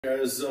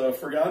As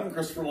forgotten,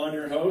 Christopher Line,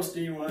 your host,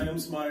 Dean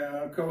Williams,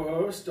 my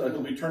co-host.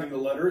 He'll be turning the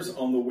letters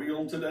on the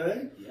wheel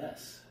today.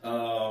 Yes.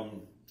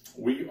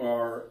 We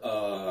are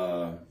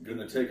going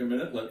to take a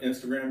minute, let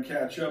Instagram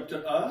catch up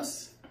to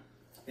us,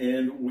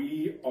 and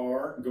we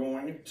are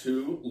going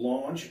to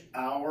launch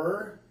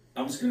our,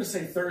 I was going to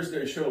say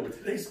Thursday show, but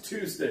today's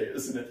Tuesday,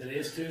 isn't it? Today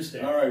is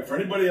Tuesday. All right, for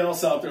anybody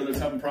else out there that's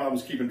having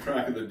problems keeping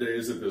track of the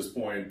days at this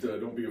point,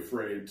 don't be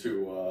afraid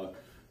to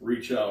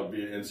reach out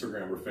via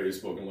Instagram or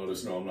Facebook and let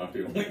us know I'm not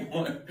the only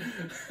one.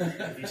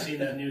 Have you seen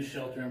that new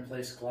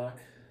shelter-in-place clock?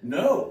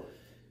 No.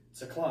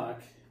 It's a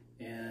clock,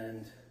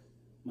 and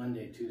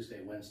Monday,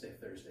 Tuesday, Wednesday,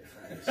 Thursday,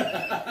 Friday,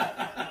 Saturday.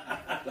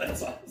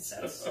 That's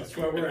awesome. That's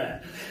where we're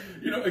at.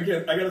 You know,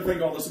 again, I got to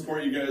thank all the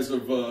support you guys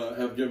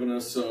have given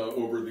us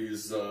over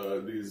these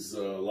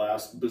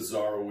last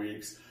bizarre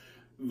weeks.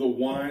 The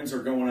wines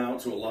are going out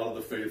to a lot of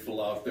the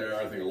faithful out there.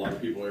 I think a lot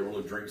of people are able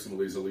to drink some of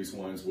these Elyse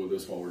wines with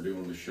us while we're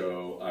doing the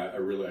show. I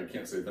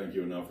can't say thank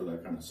you enough for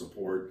that kind of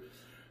support.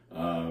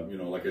 You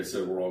know, like I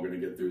said, we're all going to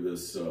get through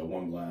this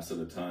one glass at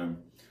a time.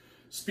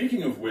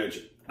 Speaking of which,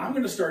 I'm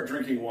going to start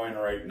drinking wine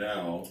right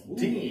now. Ooh.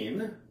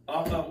 Dean,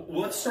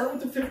 let's start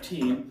with the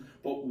 15.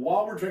 But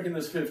while we're drinking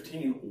this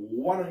 15,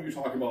 why don't you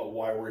talk about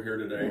why we're here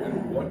today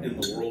and what in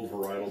the world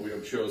varietal we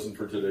have chosen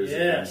for today's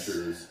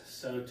adventures?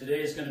 So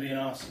today is going to be an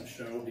awesome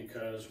show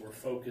because we're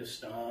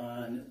focused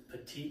on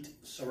Petite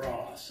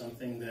Sirah,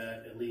 something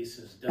that Elyse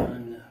has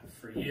done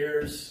for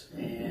years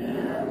and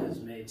has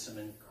made some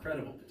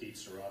incredible Petite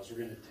Sirahs.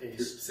 We're going to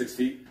taste 6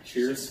 feet.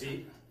 Cheers. 6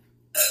 feet.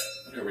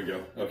 There we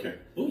go. Okay.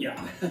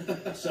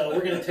 Booyah. So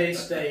we're going to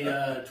taste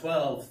a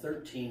 12,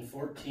 13,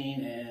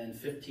 14, and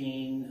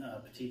 15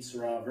 Petite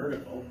Sirah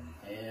vertical.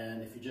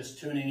 And if you're just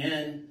tuning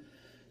in,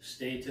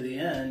 stay to the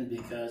end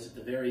because at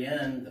the very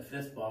end, the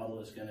 5th bottle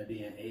is going to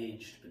be an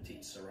aged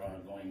Petite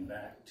Sirah going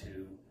back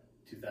to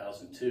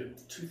 2002.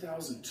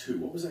 2002.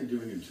 What was I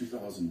doing in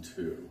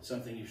 2002?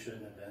 Something you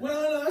shouldn't have been.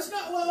 Well, no, that's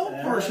not, well,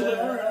 partially.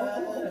 All right,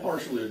 I'll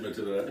partially admit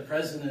to that. The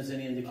president is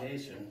any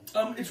indication.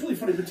 It's really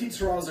funny. Petite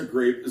Sirah as a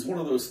grape is one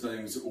of those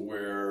things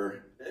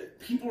where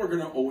people are going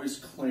to always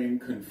claim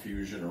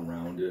confusion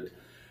around it.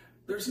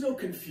 There's no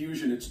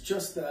confusion. It's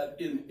just that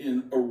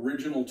in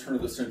original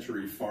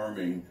turn-of-the-century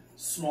farming,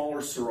 smaller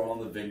Syrah in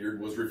the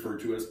vineyard was referred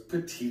to as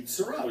Petite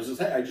Sirah. It was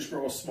just, hey, I just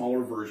grow a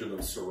smaller version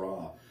of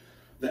Syrah.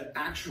 The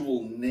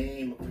actual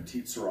name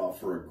Petite Sirah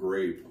for a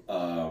grape,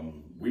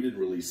 we didn't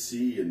really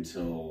see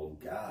until,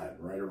 God,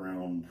 right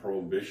around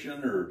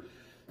Prohibition or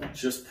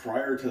just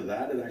prior to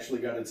that, it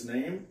actually got its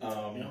name.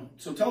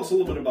 So tell us a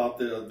little bit about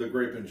the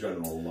grape in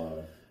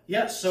general.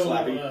 Yeah,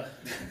 so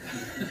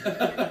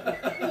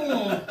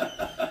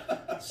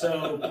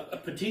so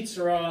Petite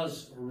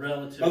Sirahs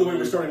relatively. By the way,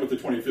 we're starting with the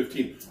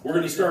 2015. We're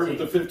going to start with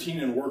the 15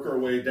 and work our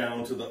way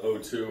down to the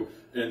 02.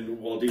 And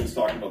while Dean's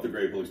talking about the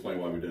grape, we'll explain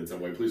why we did it that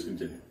way. Please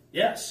continue.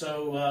 Yeah,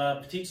 so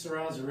Petite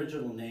Sirah's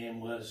original name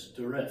was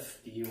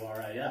Durif,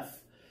 D-U-R-I-F.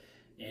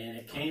 And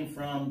it came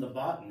from the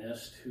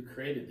botanist who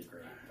created the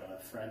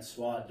grape,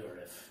 Francois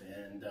Durif.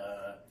 And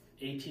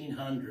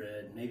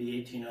 1800, maybe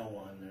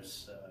 1801,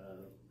 there's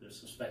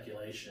some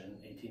speculation,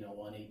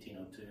 1801,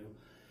 1802.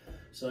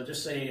 So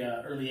just say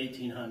early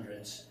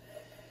 1800s.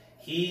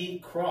 He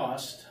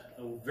crossed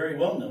a very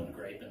well-known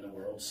grape in the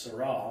world,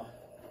 Syrah,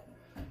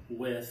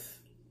 with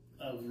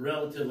a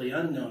relatively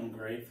unknown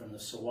grape from the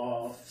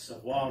Savoie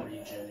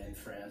region in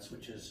France,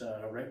 which is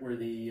right where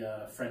the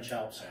French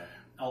Alps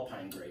are,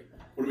 Alpine grape.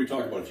 What do we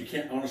talk about? If you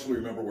can't honestly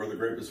remember where the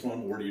grape is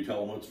from, where do you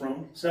tell them it's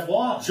from?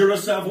 Savoie. Jura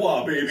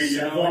Savoie, baby.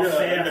 Savoie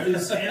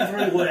is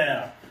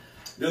everywhere.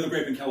 The other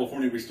grape in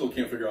California, we still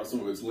can't figure out some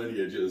of its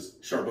lineage, is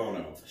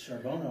Charbonneau.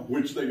 Charbonneau.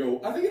 Which they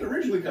go, I think it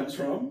originally comes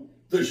from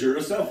the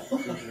Jura Savoie.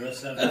 The Jura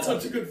Savoie. That's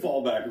such a good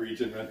fallback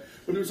region, man.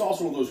 But it was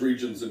also one of those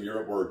regions in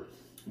Europe where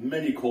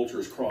many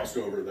cultures crossed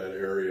over that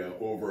area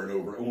over and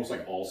over, almost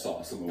like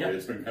Alsace in the way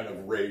it's been kind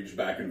of raged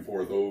back and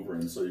forth over,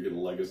 and so you get a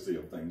legacy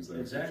of things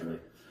there. Exactly.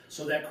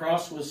 So that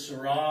cross was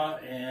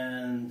Syrah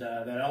and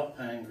that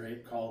Alpine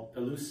grape called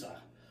Pelusa.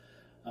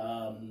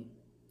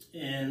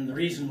 And the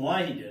reason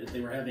why he did it, they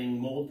were having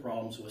mold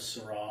problems with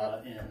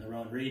Syrah in their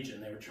own region.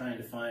 They were trying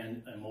to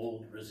find a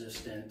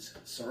mold-resistant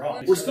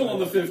Syrah. We're still on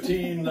the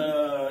 15,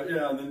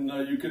 yeah, and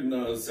then you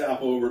can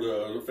zap over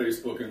to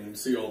Facebook and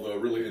see all the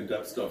really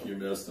in-depth stuff you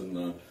missed. And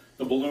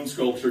the balloon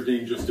sculpture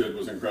Dean just did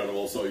was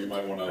incredible, so you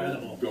might want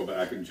to go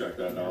back and check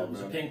that out. It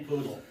was a pink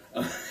poodle.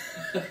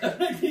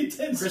 He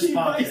did ski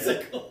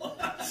bicycle.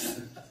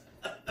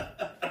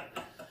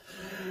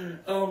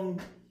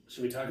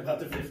 Should we talk about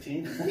the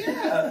 15?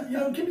 Yeah, you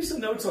know, give me some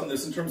notes on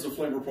this in terms of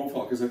flavor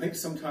profile, because I think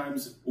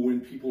sometimes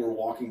when people are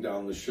walking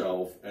down the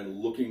shelf and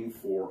looking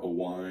for a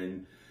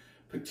wine,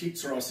 Petite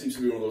Sirah seems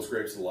to be one of those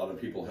grapes a lot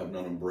of people have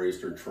not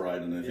embraced or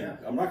tried, and I think,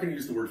 I'm not going to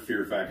use the word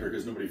fear factor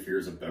because nobody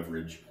fears a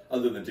beverage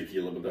other than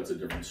tequila, but that's a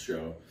different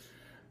show.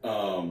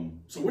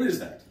 So what is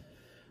that?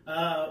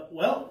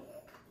 Well,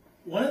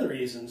 one of the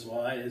reasons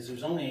why is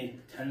there's only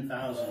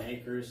 10,000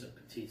 acres of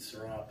Petite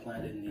Sirah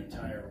planted in the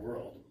entire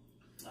world.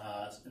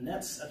 And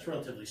that's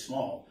relatively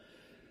small.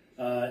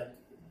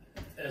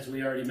 as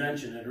we already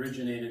mentioned, it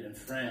originated in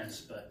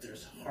France, but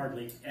there's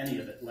hardly any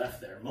of it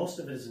left there. Most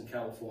of it is in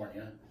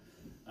California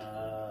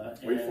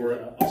Wait for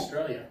it.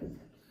 Australia,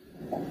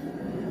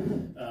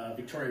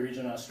 Victoria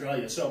region,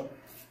 Australia. So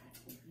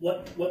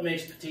what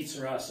makes Petite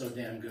Sirah so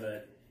damn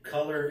good?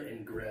 Color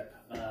and grip.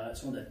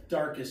 It's one of the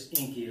darkest,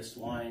 inkiest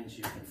wines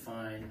you can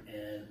find,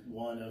 and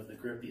one of the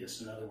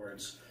grippiest. In other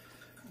words,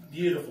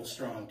 beautiful,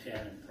 strong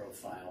tannin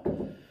profile,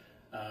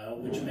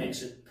 which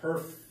makes it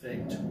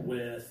perfect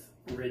with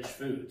rich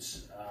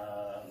foods.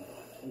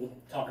 We'll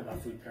talk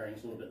about food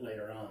pairings a little bit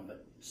later on,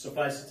 but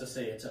suffice it to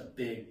say it's a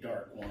big,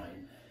 dark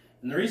wine.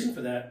 And the reason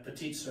for that,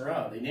 Petite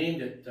Sirah, they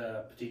named it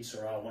Petite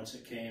Sirah once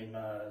it came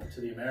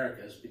to the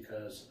Americas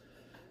because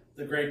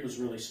the grape was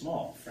really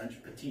small,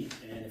 French petite.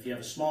 And if you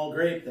have a small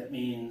grape, that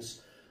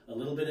means a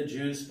little bit of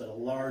juice, but a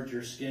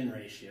larger skin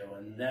ratio.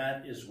 And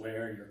that is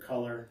where your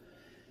color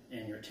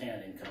and your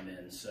tannin come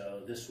in.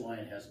 So this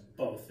wine has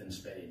both in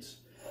spades.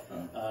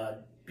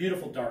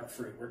 Beautiful dark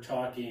fruit. We're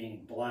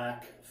talking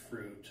black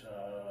fruit,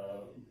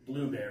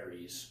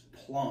 blueberries,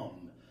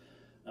 plum.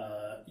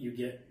 You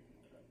get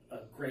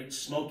a great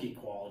smoky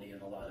quality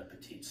in a lot of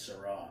Petite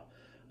Sirah.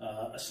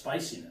 A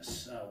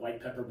spiciness,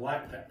 white pepper,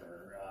 black pepper.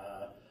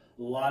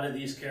 A lot of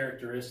these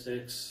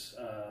characteristics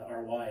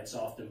are why it's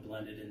often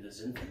blended into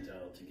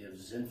Zinfandel to give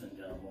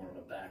Zinfandel more of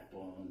a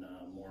backbone,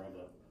 more of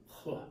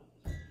a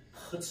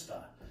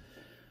chutzpah.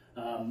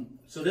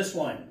 So this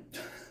wine,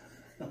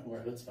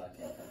 where chutzpah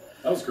came from.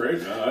 That was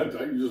great.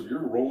 You're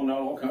rolling out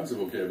all kinds of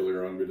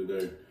vocabulary on me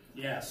today.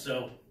 Yeah,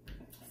 so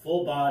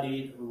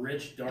full-bodied,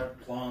 rich, dark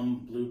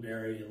plum,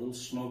 blueberry, a little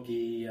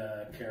smoky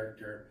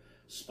character,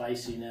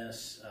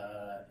 spiciness.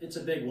 It's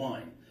a big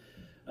wine.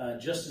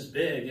 Just as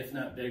big, if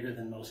not bigger,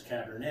 than most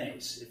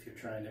Cabernets, if you're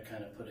trying to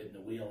kind of put it in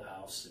the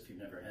wheelhouse, if you've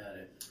never had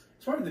it.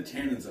 It's probably the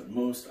tannins at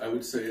most. I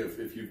would say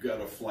if you've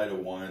got a flight of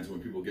wines, when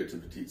people get to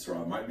Petite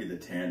Sirah, it might be the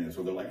tannins,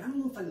 where they're like, I don't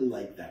know if I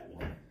like that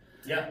one.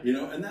 Yeah. You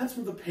know, and that's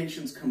where the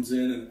patience comes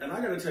in. And I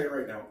got to tell you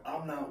right now,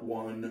 I'm not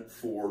one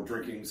for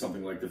drinking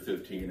something like the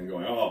 15 and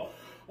going, oh,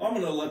 I'm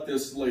going to let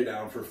this lay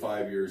down for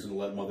 5 years and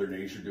let Mother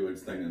Nature do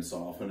its thing and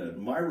soften it.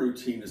 My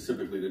routine is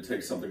typically to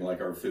take something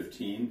like our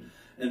 15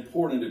 and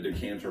pour it into a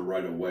decanter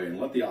right away and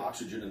let the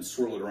oxygen and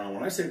swirl it around.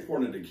 When I say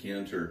pour it in a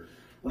decanter,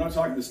 we're not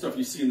talking the stuff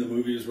you see in the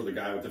movies where the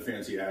guy with the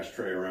fancy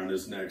ashtray around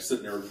his neck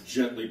sitting there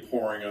gently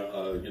pouring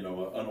an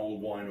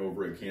old wine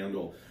over a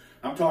candle.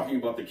 I'm talking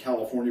about the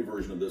California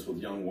version of this with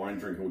young wine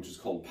drinking, which is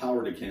called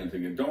power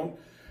decanting. And don't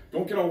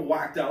get all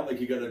whacked out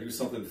like you got to do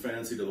something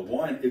fancy to the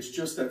wine. It's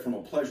just that from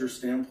a pleasure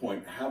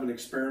standpoint, have an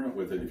experiment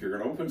with it. If you're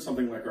going to open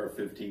something like our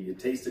 15, you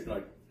taste it and you're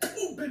like,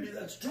 oh, baby,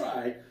 that's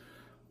dry.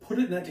 Put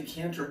it in that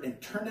decanter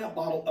and turn that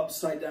bottle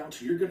upside down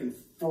till you're getting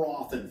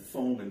froth and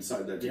foam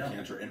inside that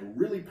decanter, and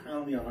really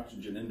pound the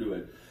oxygen into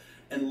it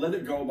and let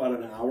it go about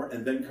an hour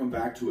and then come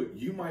back to it.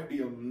 You might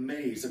be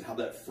amazed at how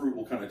that fruit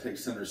will kind of take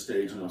center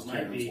stage and those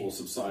tannins will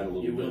subside a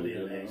little bit. You will be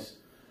amazed.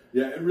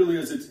 Yeah, it really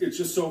is. It's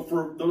just so,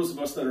 for those of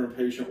us that are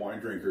impatient wine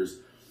drinkers,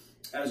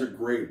 as a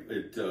grape,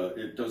 it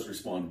does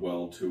respond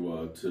well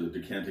to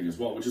decanting as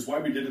well, which is why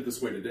we did it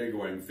this way today,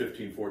 going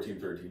 15, 14,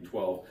 13,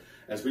 12.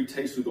 As we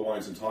taste through the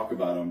wines and talk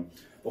about them,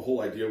 the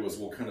whole idea was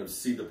we'll kind of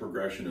see the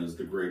progression as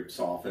the grape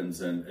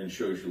softens and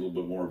shows you a little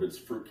bit more of its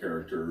fruit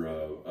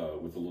character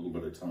with a little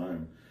bit of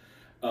time.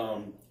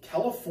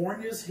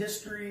 California's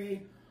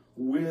history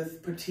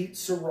with Petite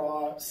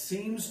Sirah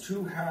seems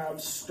to have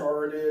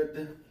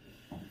started,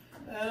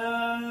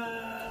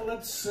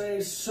 let's say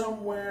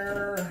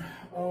somewhere,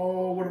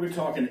 what are we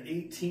talking,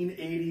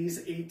 1880s,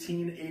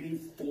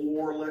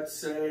 1884, let's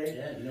say.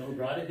 Yeah, you know who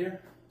brought it here?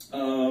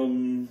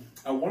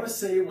 I want to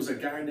say it was a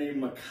guy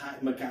named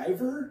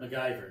MacGyver.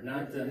 MacGyver,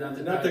 not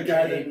the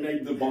guy that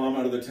made the bomb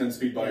out of the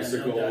 10-speed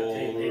bicycle.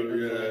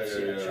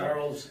 Yeah,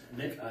 Charles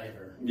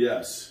MacIver.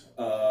 Yes,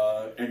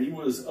 and he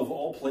was, of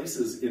all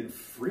places, in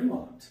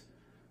Fremont.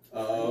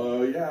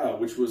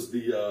 Which was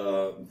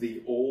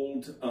the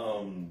old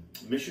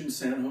Mission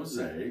San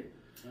Jose.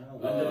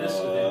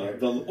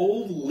 The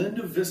old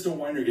Linda Vista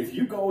Winery. If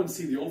you go and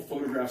see the old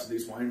photographs of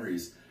these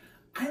wineries,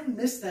 I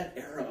miss that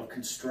era of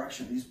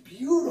construction. These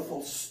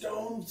beautiful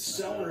stone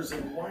cellars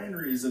and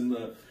wineries and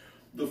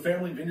the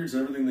family vineyards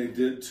and everything they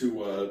did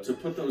to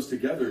put those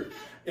together.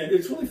 And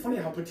it's really funny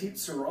how Petite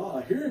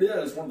Sirah, here it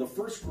is, one of the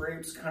first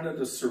grapes kind of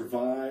to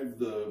survive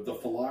the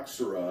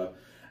phylloxera.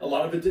 A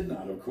lot of it did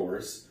not, of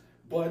course.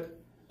 But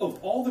of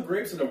all the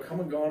grapes that have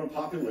come and gone in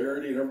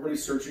popularity and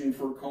everybody's searching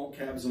for cult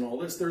cabs and all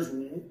this, there's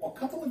a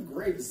couple of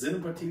grapes, Zin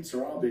and Petite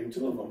Sirah being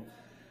two of them,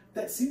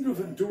 that seem to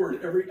have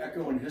endured every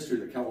echo in history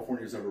that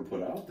California's ever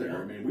put out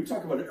there. I mean, we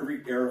talk about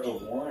every era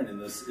of wine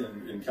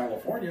in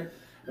California,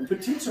 and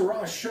Petite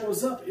Sirah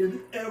shows up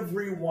in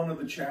every one of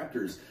the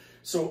chapters.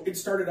 So it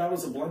started out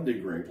as a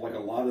blended grape, like a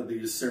lot of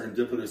these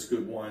serendipitous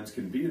good wines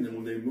can be, and then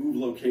when they move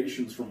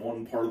locations from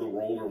one part of the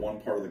world or one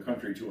part of the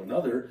country to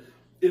another,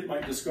 it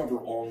might discover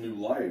all new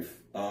life.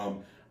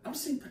 I'm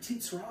seeing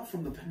Petite Sirah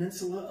from the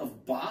peninsula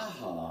of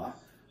Baja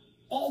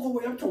all the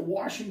way up to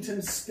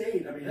Washington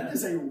State. I mean, that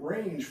is a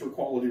range for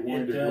quality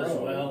wine to grow. It does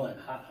well in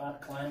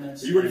hot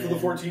climates. Are you ready for the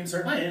 14,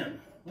 sir? I am.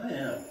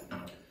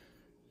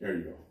 There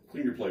you go.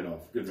 Clean your plate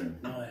off. Good man.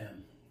 No, I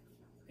am.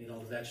 Eat all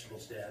the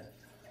vegetables, Dad.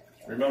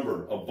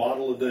 Remember, a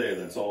bottle a day,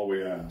 that's all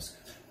we ask.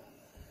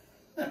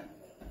 I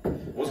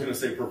was going to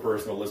say per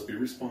person, but let's be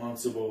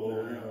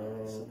responsible.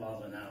 It's a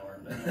bottle an hour.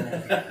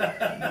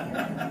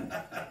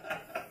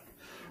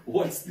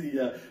 What's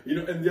the,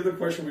 and the other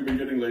question we've been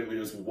getting lately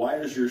is, why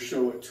is your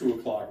show at 2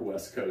 o'clock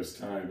West Coast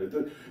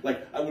time?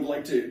 Like, I would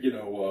like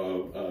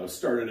to,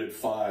 start it at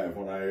 5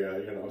 when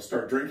I,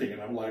 start drinking,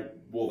 and I'm like,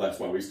 well, that's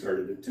why we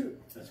started at 2.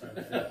 That's right.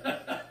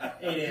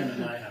 8 a.m.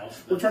 in my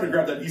house. We're trying to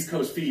grab that East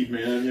Coast feed,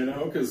 man,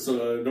 because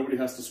nobody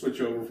has to switch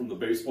over from the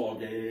baseball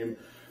game,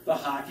 the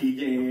hockey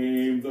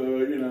game, the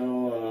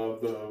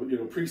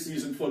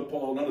preseason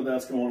football. None of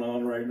that's going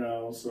on right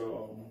now,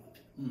 so.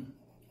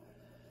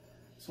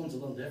 This one's a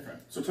little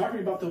different. So talking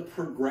about the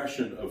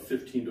progression of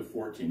 15 to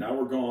 14. Now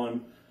we're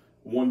gone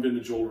one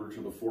vintage older to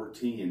the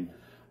 14.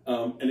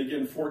 And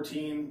again,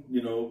 14,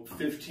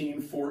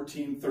 15,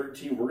 14,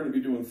 13. We're going to be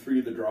doing 3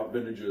 of the drop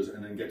vintages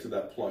and then get to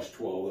that plus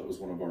 12. That was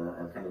one of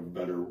our kind of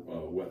better,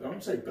 I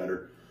wouldn't say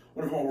better,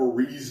 one of our more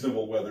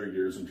reasonable weather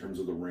years in terms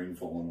of the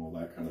rainfall and all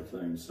that kind of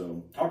thing.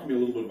 So talk to me a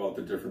little bit about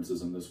the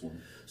differences in this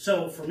one.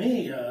 So for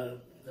me, the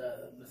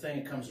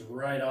thing that comes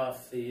right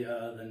off the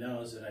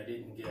nose that I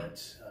didn't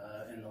get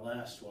in the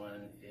last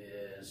one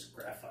is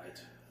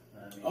graphite.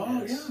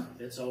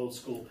 It's old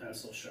school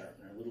pencil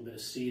sharpener. A little bit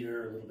of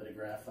cedar, a little bit of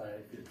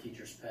graphite. If you're a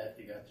teacher's pet,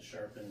 you got to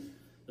sharpen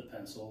the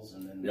pencils,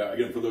 and then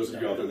again, for those of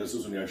you out there, this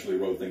is when you actually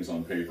wrote things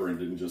on paper and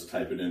didn't just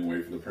type it in,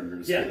 wait for the printer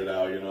to spit it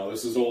out.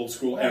 This is old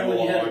school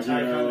analog. You had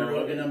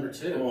Ticonderoga number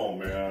 2. Oh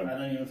man, I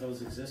don't even know if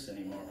those exist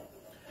anymore.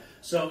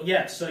 So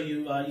so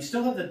you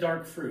still have the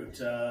dark fruit,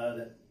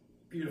 that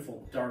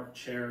beautiful dark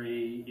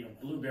cherry.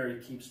 Blueberry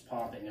keeps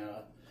popping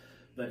out.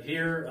 But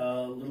here,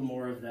 a little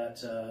more of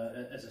that,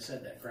 as I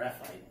said, that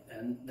graphite.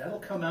 And that'll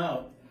come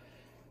out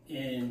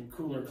in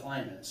cooler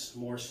climates,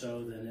 more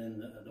so than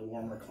in the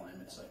warmer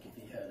climates, like if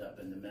you head up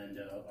into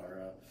Menda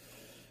or,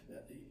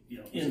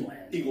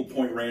 inland. Eagle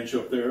Point Ranch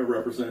up there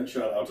represent,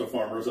 shout out to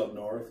farmers up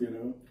north,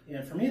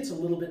 Yeah, for me it's a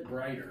little bit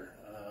brighter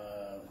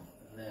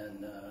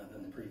than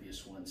the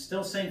previous one.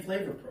 Still same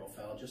flavor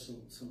profile, just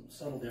some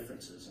subtle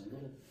differences and a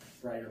little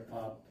brighter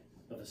pop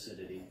of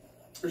acidity.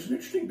 There's an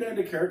interesting band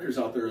of characters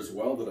out there as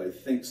well that I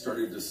think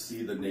started to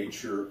see the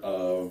nature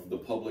of the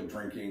public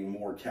drinking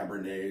more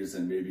Cabernets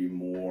and maybe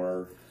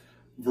more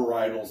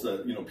varietals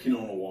that,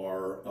 Pinot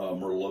Noir,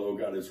 Merlot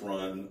got its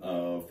run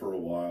for a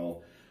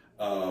while.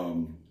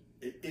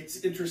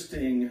 It's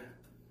interesting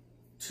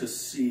to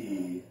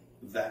see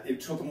that it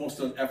took almost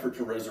an effort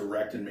to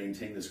resurrect and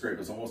maintain this grape.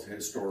 It's almost a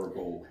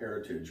historical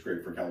heritage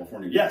grape for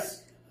California.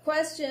 Yes?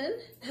 Question,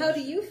 how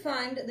do you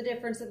find the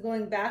difference of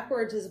going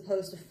backwards as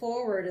opposed to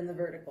forward in the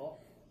vertical?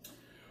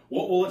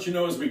 Well, we'll let you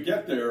know as we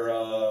get there,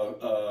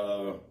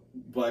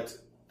 but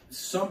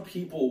some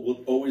people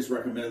would always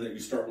recommend that you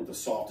start with the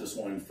softest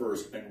wine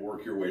first and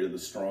work your way to the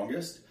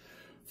strongest.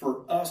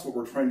 For us, what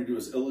we're trying to do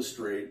is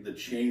illustrate the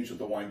change that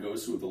the wine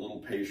goes through with a little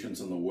patience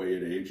and the way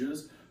it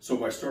ages. So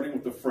by starting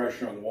with the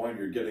fresh young wine,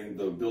 you're getting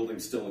the building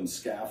still in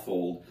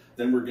scaffold.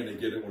 Then we're going to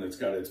get it when it's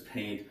got its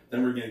paint.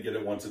 Then we're going to get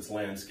it once it's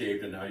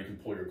landscaped, and now you can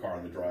pull your car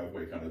in the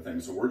driveway kind of thing.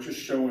 So we're just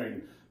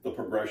showing the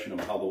progression of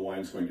how the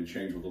wine's going to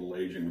change with a little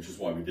aging, which is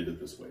why we did it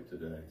this way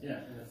today. Yeah,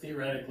 and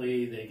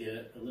theoretically, they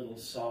get a little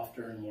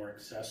softer and more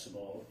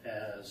accessible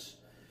as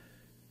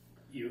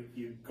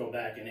you go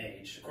back in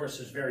age. Of course,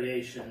 there's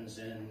variations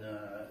in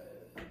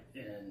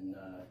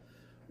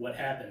what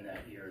happened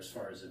that year as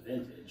far as the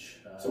vintage.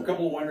 So a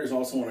couple of wineries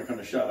also want to kind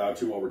of shout out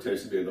to while we're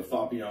tasting today, the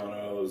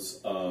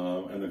Fabianos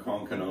and the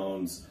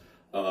Concanones.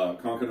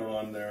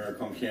 Concanon there,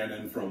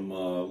 Concanon from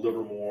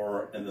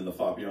Livermore, and then the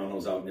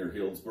Fabianos out near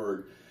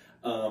Healdsburg.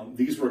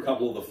 These were a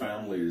couple of the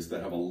families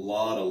that have a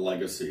lot of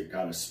legacy,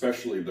 God,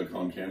 especially the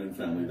Concanon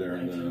family there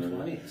in the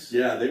 1920s.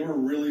 Yeah, they were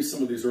really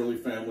some of these early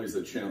families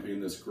that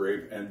championed this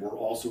grape and were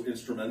also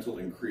instrumental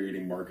in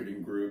creating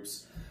marketing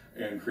groups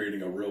and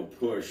creating a real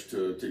push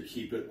to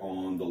keep it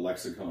on the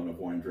lexicon of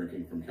wine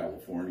drinking from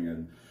California.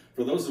 And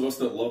for those of us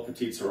that love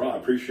Petite Sirah, I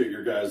appreciate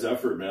your guys'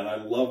 effort, man. I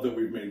love that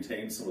we've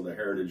maintained some of the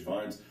heritage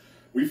vines.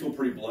 We feel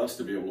pretty blessed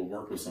to be able to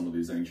work with some of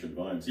these ancient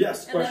vines.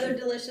 Yes, question. Another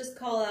delicious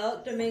call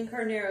out. Domaine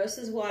Carneros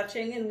is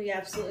watching, and we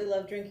absolutely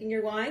love drinking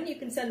your wine. You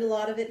can send a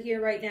lot of it here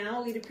right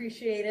now. We'd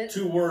appreciate it.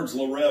 2 words,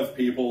 La Rev,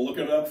 people. Look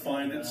it up,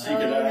 find it, seek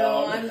it out.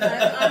 No, I'm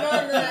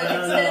on the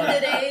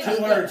extended age.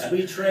 2 words,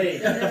 we trade.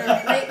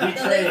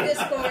 The late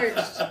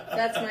disgorged.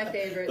 That's my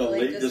favorite. The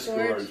late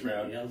disgorged,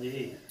 man.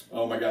 LD.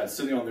 Oh my God,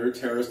 sitting on their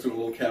terrace doing a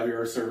little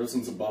caviar service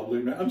and some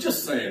bubbly, man. I'm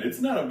just saying, it's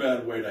not a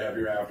bad way to have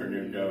your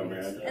afternoon go,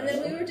 man. And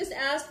then we were just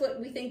asked what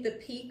we think the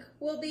peak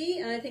will be,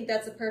 and I think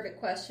that's a perfect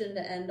question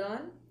to end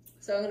on.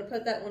 So I'm going to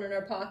put that one in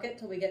our pocket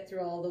till we get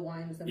through all the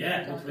wines and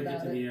talk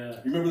about it. You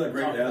remember that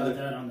great ad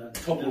that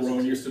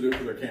Toblerone used to do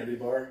for their candy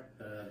bar?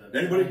 The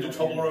Anybody do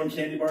Toblerone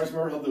candy bars?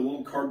 Remember how the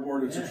little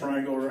cardboard, it's a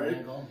triangle, right?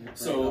 Triangle.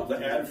 So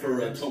the ad for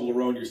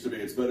Toblerone used to be,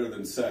 it's better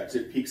than sex.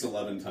 It peaks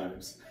 11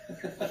 times.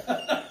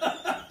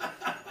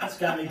 That's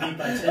got me beat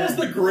by 10. That's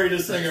the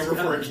greatest thing ever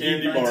for a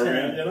candy bar,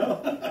 man, you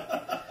know?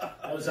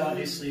 That was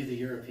obviously the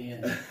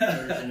European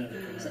version of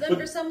it. So then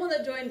for someone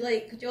that joined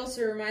late, could you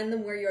also remind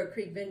them where York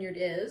Creek Vineyard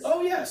is?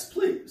 Oh, yes,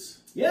 please.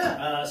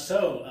 Yeah,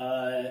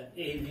 AVA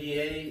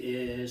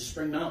is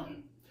Spring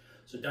Mountain.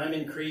 So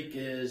Diamond Creek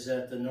is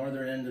at the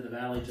northern end of the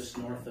valley, just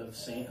north of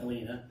St.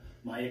 Helena,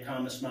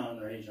 Mayacamas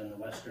Mountain Range on the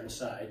western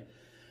side.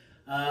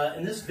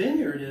 And this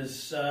vineyard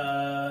is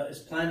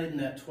planted in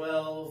that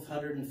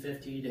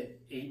 1,250 to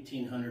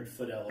 1,800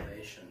 foot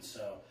elevation.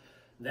 So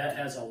that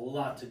has a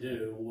lot to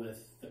do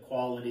with the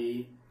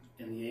quality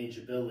and the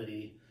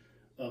ageability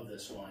of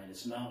this wine.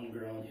 It's mountain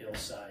grown,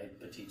 hillside,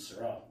 Petite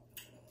Sirah.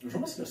 There's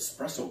almost an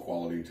espresso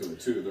quality to it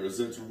too.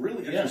 It's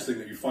really interesting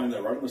that you find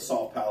that right on the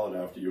soft palate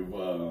after you've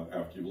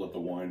let the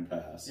wine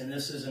pass. And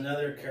this is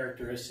another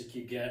characteristic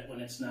you get when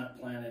it's not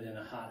planted in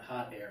a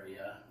hot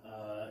area.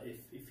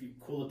 If you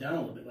cool it down a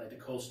little bit, like the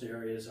coast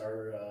areas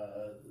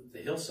are the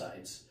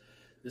hillsides,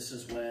 this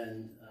is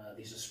when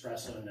these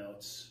espresso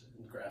notes,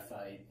 and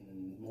graphite,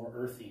 and more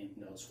earthy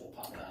notes will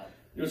pop out.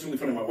 You know, it's really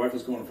funny. My wife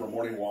was going for a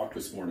morning walk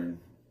this morning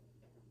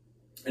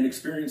and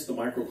experienced the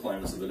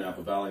microclimates of the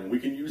Napa Valley. And we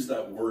can use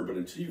that word, but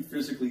until you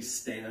physically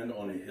stand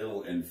on a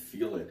hill and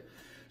feel it.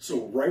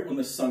 So right when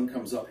the sun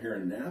comes up here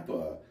in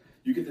Napa,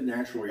 you get the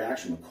natural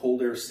reaction. The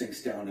cold air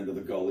sinks down into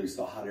the gullies,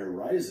 the hot air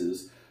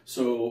rises.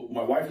 So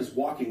my wife is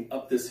walking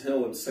up this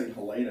hill in St.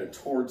 Helena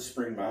towards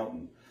Spring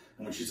Mountain.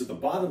 And when she's at the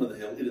bottom of the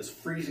hill, it is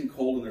freezing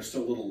cold and there's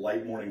still a little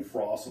light morning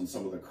frost on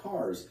some of the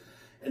cars.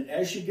 And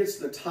as she gets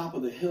to the top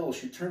of the hill,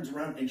 she turns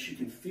around and she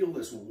can feel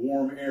this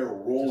warm air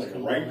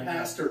rolling right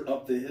past her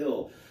up the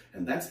hill.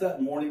 And that's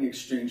that morning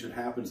exchange that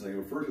happens. And they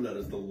refer to that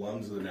as the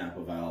lungs of the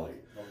Napa Valley.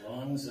 The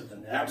lungs of the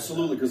Napa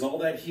Absolutely, because all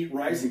that heat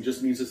rising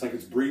just means it's like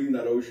it's bringing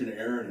that ocean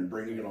air in and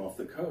bringing it off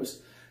the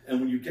coast. And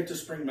when you get to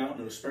Spring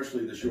Mountain, and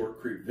especially this York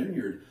Creek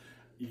Vineyard,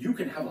 you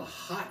can have a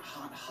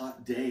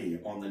hot day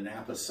on the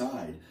Napa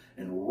side.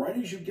 And right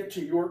as you get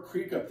to York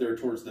Creek up there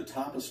towards the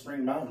top of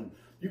Spring Mountain,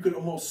 you could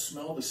almost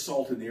smell the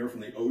salt in the air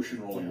from the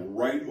ocean rolling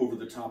right over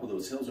the top of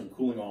those hills and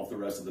cooling off the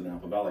rest of the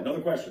Napa Valley.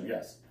 Another question,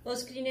 yes? Well,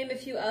 could you name a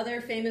few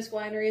other famous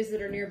wineries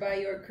that are nearby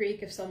York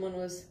Creek if someone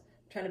was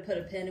trying to put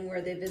a pin in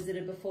where they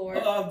visited before?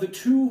 The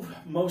two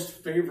most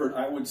favorite,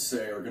 I would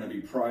say, are going to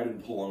be Pride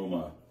and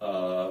Paloma.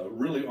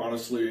 Really,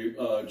 honestly,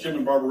 Jim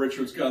and Barbara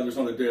Richards, God, there's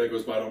not a day that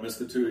goes by I don't miss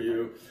the two of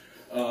you.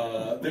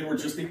 They were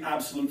just the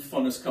absolute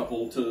funnest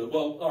couple to,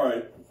 well, all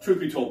right, truth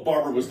be told,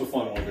 Barbara was the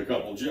fun one of the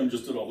couple. Jim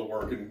just did all the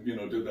work and, you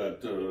know, did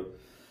that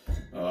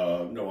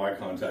no eye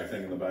contact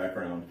thing in the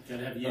background.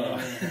 Gotta have you.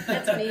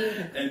 That's me.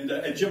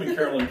 And Jim and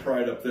Carolyn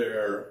Pride up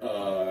there,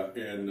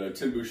 and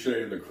Tim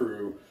Boucher and the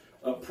crew.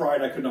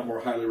 Pride I could not more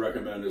highly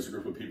recommend as a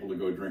group of people to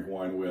go drink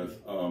wine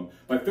with.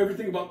 My favorite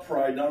thing about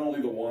Pride, not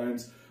only the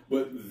wines,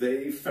 but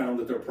they found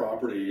that their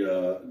property,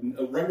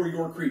 right where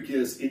York Creek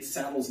is, it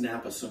saddles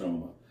Napa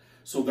Sonoma.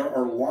 So there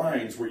are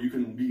lines where you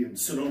can be in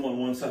Sonoma on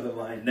one side of the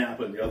line,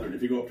 Napa on the other. And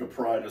if you go up to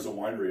Pride as a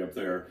winery up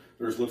there,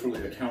 there's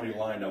literally a county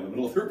line down the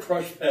middle of their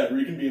crush pad where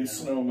you can be in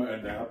Sonoma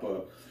and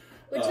Napa.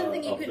 Which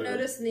something you could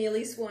notice in the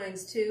Elyse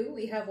wines too.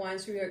 We have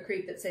wines from York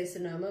Creek that say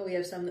Sonoma. We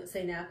have some that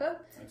say Napa.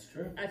 That's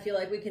true. I feel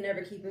like we can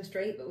never keep them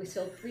straight, but we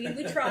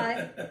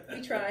try.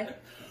 We try.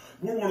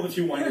 We're one of the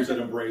few wineries that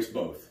embrace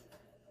both.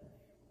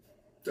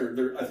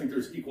 I think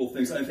there's equal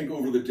things. I think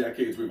over the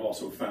decades we've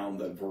also found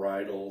that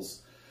varietals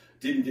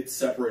didn't get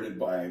separated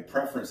by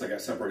preference. They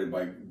got separated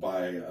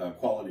by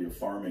quality of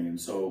farming. And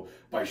so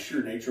by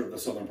sheer nature of the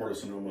southern part of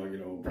Sonoma, you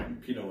know,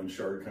 Pinot and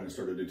Chard kind of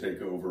started to take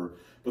over.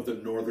 But the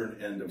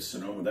northern end of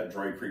Sonoma, that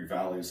Dry Creek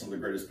Valley, is some of the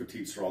greatest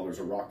Petite Sirah. There's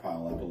a rock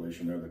pile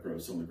appellation there that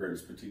grows some of the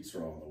greatest Petite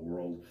Sirah in the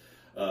world.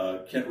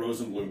 Kent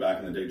Rosenblum back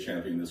in the day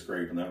championed this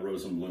grape, and that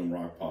Rosenblum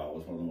rock pile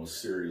was one of the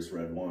most serious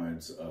red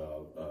wines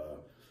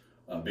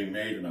being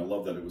made, and I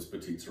love that it was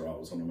Petite Sirah. It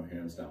was one of my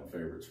hands down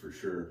favorites for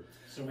sure.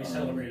 So we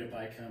celebrate a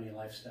by-county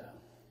lifestyle.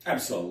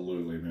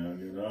 Absolutely, man,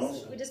 you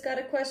know. We just got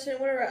a question.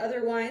 What are our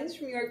other wines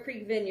from York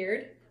Creek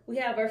Vineyard? We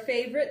have our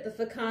favorite, the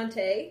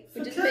Facante,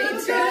 which is made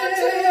from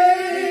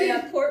we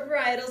have port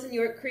varietals in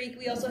York Creek.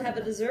 We also have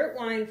a dessert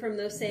wine from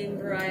those same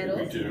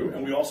varietals. We do,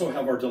 and we also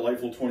have our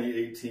delightful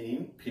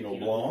 2018 Pinot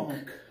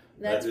Blanc.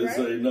 That's that is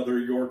right. Another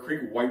York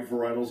Creek, white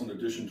varietals in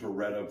addition to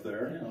red up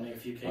there. Yeah, only a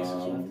few cases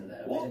left of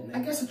that. Well, I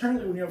guess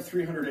apparently when you have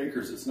 300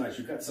 acres, it's nice.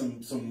 You've got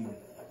some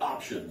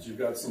options. You've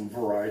got some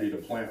variety to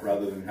plant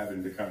rather than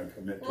having to kind of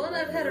commit to Well, and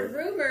I've had a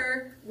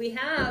rumor. We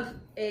have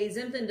a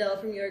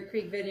Zinfandel from York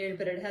Creek Vineyard,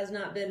 but it has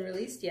not been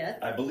released yet.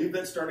 I believe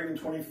that's starting in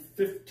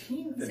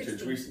 2015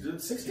 vintage. We did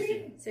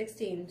 16?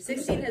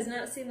 16 has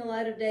not seen the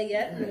light of day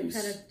yet. Nice. I'm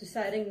kind of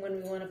deciding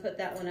when we want to put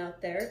that one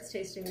out there. It's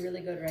tasting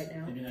really good right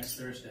now. Maybe next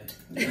Thursday.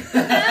 We have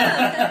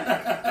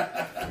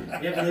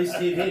Elyse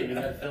TV. We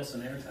got to fill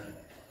some airtime.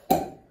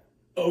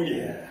 Oh,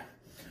 yeah.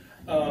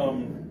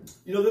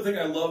 You know, the thing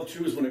I love,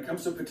 too, is when it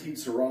comes to Petite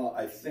Sirah,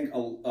 I think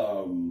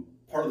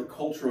part of the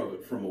culture of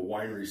it from a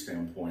winery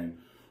standpoint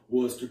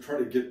was to try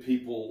to get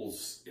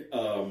people's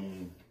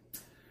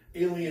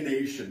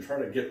alienation, try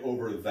to get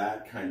over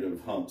that kind of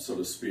hump, so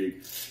to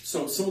speak.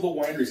 So some of the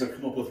wineries have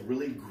come up with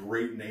really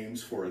great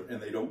names for it,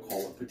 and they don't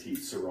call it Petite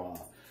Sirah.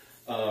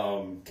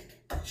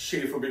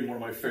 Schaefer being one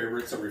of my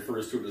favorites, that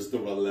refers to it as the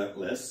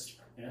Relentless.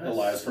 Yes.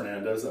 Elias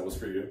Fernandez, that was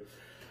for you.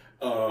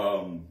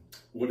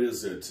 What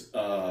is it?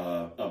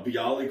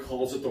 Bialy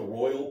calls it the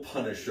Royal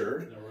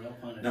Punisher. The Royal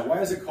Punisher. Now, why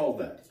is it called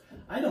that?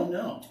 I don't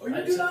know. Oh,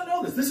 you do not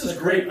know this. This is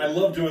great. I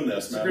love doing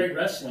this, man. It's a great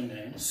wrestling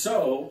name.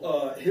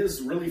 So,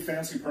 his really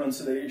fancy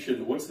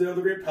pronunciation, what's the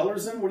other great?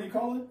 Pelersen? What do you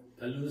call it?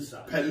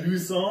 Pelusa.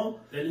 Pelusa.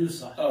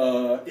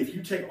 Pelusa. If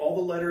you take all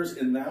the letters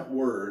in that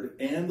word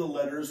and the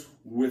letters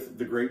with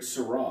the great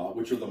Syrah,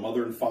 which are the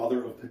mother and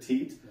father of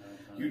Petite,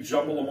 you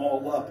jumble them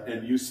all up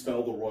and you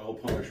spell the Royal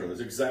Punisher. That's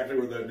exactly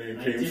where that name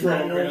came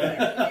from.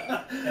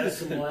 That's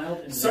some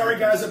wild. Sorry,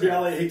 guys at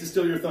Bialy, I hate to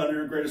steal your thunder.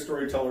 You're greatest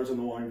storytellers in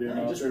the wine game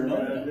out there,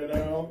 man. You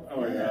know?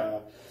 Oh, yeah.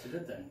 It's a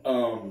good thing.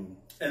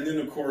 And then,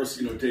 of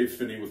course, you know, Dave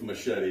Finney with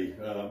Machete.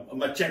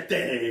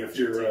 Machete, if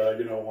you're,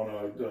 you know,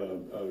 want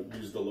to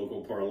use the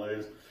local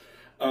parlays.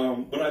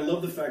 But I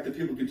love the fact that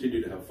people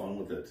continue to have fun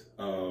with it.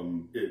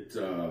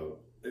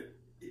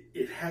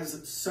 It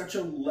has such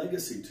a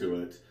legacy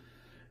to it.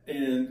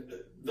 And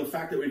the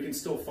fact that we can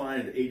still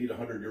find 80 to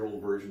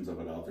 100-year-old versions of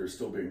it out there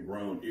still being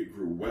grown. It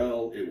grew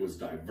well, it was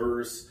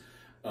diverse,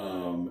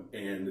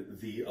 and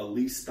the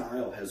Elyse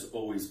style has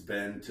always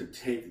been to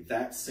take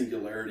that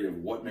singularity of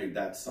what made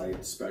that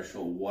site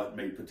special, what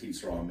made Petite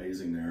Sirah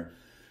amazing there.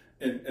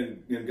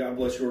 And God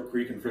bless York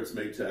Creek and Fritz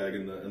Maytag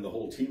and the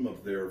whole team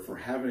up there for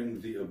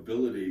having the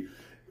ability.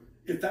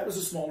 If that was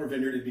a smaller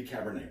vineyard, it'd be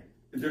Cabernet.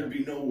 There'd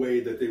be no way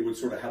that they would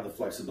sort of have the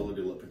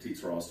flexibility to let Petite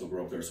Sirah still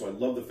grow up there. So I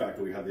love the fact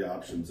that we have the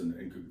options and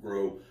could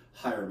grow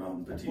higher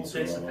mountain Petite Sirah. It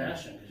takes a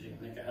passion, because you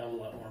can make a hell of a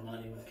lot more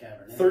money with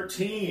Cabernet.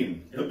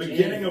 13, the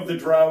beginning of the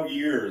drought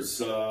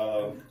years,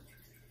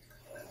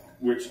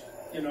 which,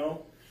 you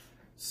know,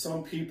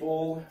 some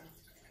people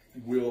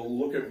will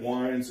look at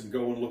wines and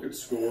go and look at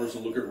scores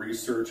and look at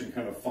research and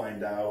kind of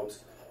find out,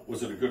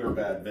 was it a good or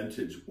bad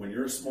vintage? When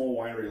you're a small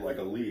winery like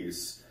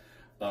Elyse,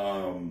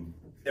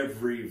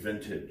 every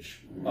vintage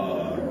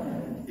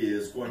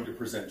is going to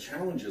present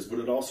challenges, but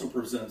it also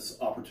presents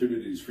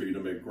opportunities for you to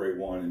make great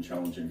wine in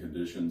challenging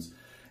conditions.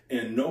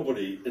 And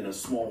nobody in a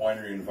small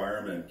winery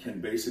environment can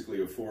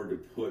basically afford to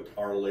put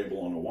our label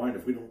on a wine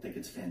if we don't think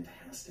it's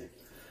fantastic.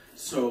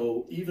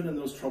 So even in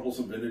those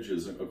troublesome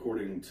vintages,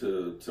 according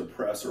to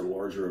press or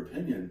larger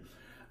opinion,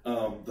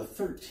 the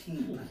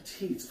 13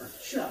 Petites are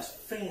just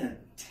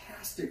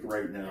fantastic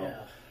right now.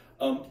 Yeah.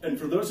 And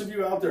for those of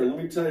you out there, let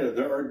me tell you,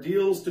 there are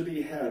deals to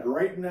be had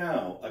right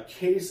now. A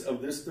case of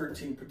this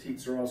 13 Petite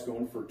Sirah is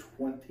going for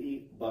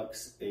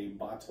 $20 a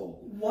bottle.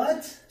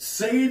 What?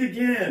 Say it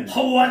again.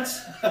 What?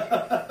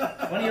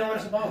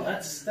 $20 a bottle.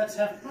 That's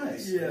half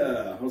price.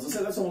 Yeah, I was gonna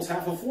say that's almost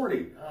half of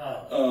 40.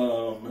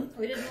 Oh.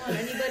 We didn't want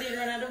anybody to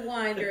run out of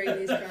wine during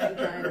these trying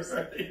times.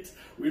 Right.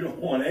 We don't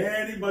want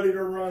anybody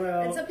to run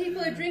out. And some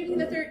people are drinking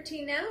the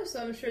 13 now,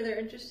 so I'm sure they're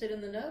interested in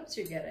the notes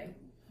you're getting.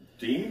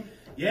 Dean?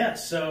 Yeah,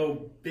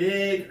 so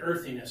big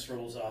earthiness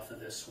rolls off of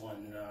this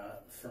one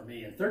for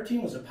me. And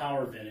 13 was a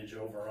power vintage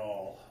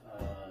overall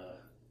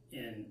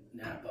in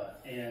Napa.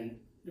 And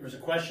there was a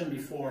question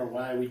before,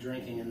 why are we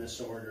drinking in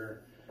this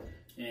order?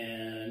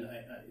 And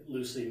I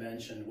loosely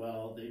mentioned,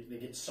 well, they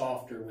get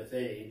softer with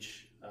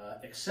age,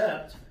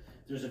 except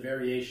there's a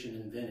variation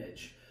in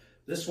vintage.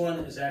 This one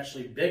is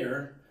actually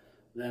bigger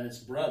than its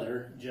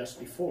brother just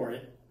before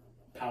it,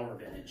 power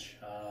vintage.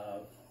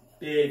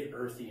 Big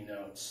earthy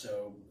notes,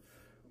 so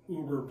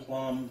uber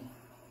plum,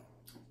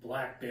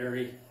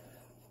 blackberry,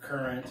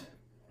 currant,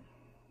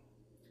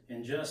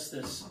 and just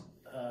this,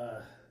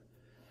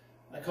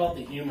 I call it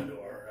the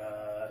humidor.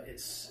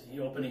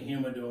 You open a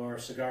humidor,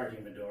 cigar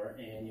humidor,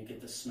 and you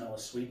get the smell of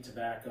sweet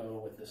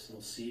tobacco with this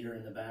little cedar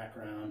in the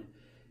background.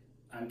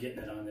 I'm getting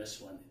it on this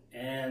one.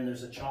 And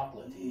there's a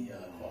chocolatey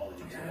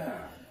quality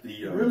to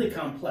it. Really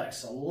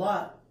complex, a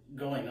lot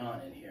going on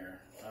in here.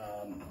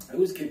 I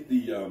always get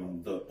the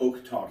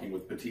oak talking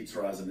with Petite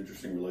Sirah has an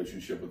interesting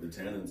relationship with the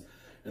tannins,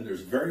 and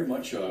there's very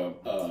much a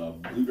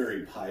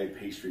blueberry pie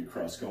pastry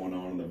crust going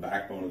on in the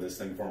backbone of this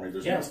thing for me.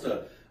 There's almost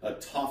a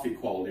toffee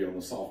quality on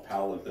the soft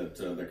palate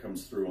that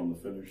comes through on the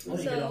finish. Well,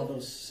 you get all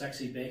those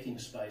sexy baking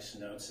spice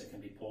notes that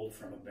can be pulled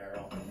from a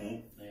barrel,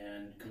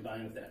 and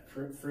combined with that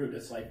fruit,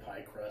 it's like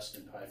pie crust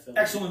and pie filling.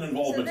 Excellent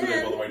involvement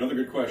today, by the way. Another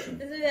good question.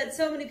 Since we had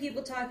so many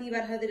people talking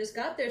about how they just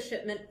got their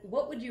shipment,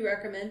 what would you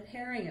recommend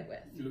pairing it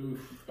with?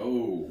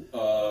 Oof.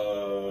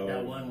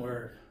 Got one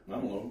word. I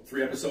don't know,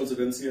 3 episodes of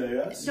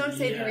NCIS? Don't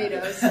say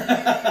Doritos.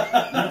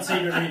 Don't say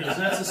Doritos.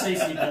 That's a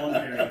Stacey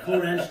Boneberry. Cool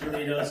Ranch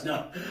Doritos,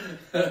 no.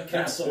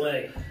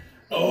 Cassoulet.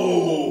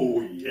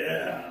 Oh,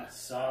 yeah.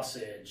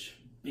 Sausage,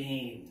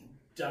 bean,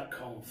 duck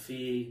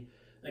confit,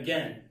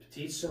 again,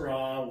 Petite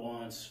Sirah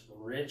wants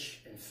rich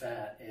and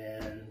fat,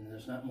 and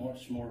there's not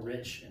much more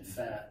rich and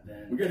fat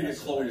than. We got to get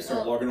Chloe to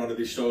start logging onto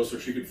these shows so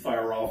she could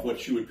fire off what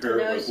she would pair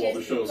it with while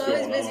the show's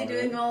going on. Chloe's busy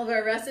doing all of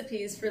our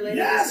recipes for later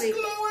this week.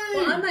 Chloe!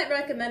 Well, I might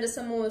recommend to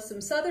someone with some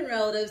southern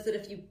relatives that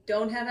if you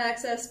don't have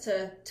access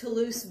to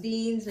Toulouse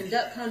beans and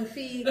duck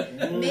confit,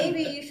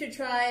 maybe you should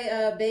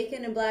try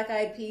bacon and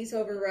black-eyed peas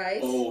over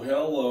rice. Oh,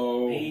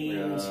 hello.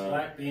 Beans,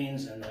 black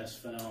beans, and this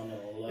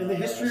phenomenal in the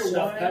history of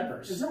wine,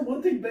 peppers. Is there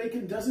one thing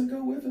bacon doesn't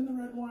go with in the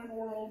red wine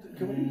world?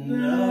 Can we?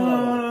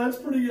 No, that's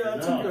pretty.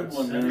 That's a good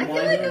one. I feel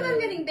like if I'm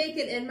getting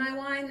bacon in my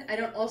wine, I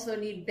don't also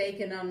need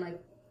bacon on my.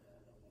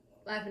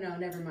 I don't know.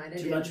 Never mind.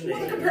 Too much Well,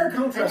 bacon. compare and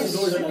contrast is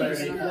always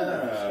Similarity. easy.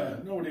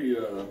 Nobody.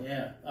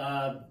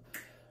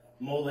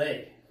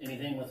 Mole.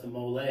 Anything with the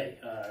mole.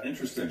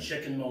 Interesting.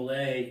 Chicken mole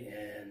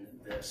and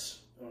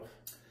this. Oh.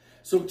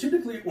 So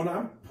typically, when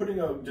I'm putting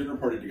a dinner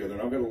party together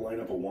and I've got a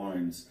lineup of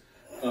wines,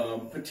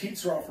 Petite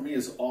Sirah for me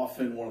is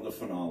often one of the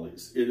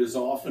finales. It is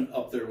often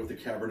up there with the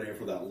Cabernet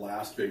for that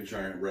last big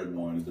giant red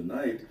wine of the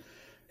night.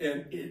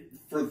 And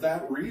for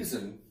that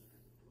reason,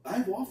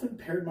 I've often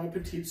paired my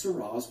Petite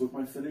Sirahs with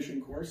my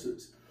finishing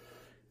courses.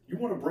 You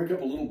want to break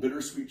up a little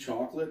bittersweet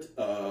chocolate?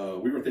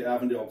 We were at the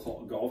Avondale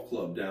Golf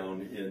Club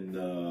down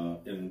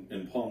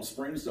in Palm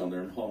Springs down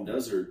there in Palm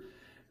Desert,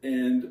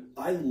 and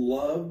I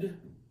loved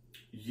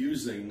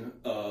using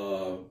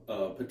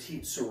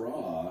Petite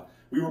Sirah.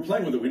 We were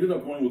playing with it. We ended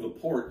up going with a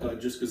port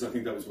just because I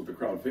think that was what the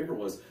crowd favorite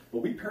was.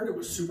 But we paired it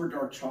with super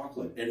dark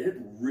chocolate, and it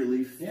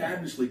really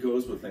fabulously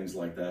goes with things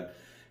like that.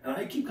 And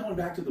I keep coming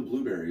back to the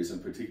blueberries in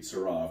Petite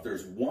Sirah. If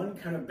there's one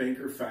kind of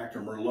banker factor,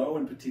 Merlot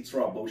and Petite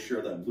Sirah both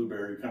share that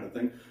blueberry kind of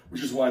thing,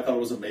 which is why I thought it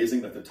was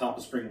amazing that the top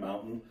of Spring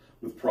Mountain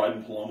with Pride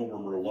and Paloma were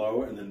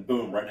Merlot, and then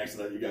boom, right next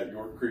to that you got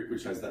York Creek,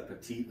 which has that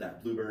petite,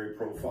 that blueberry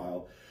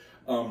profile.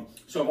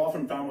 So I've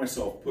often found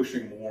myself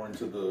pushing more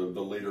into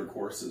the later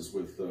courses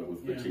with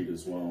Petite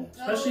as well.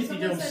 Especially if you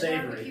don't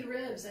savory. Barbecue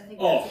ribs, I think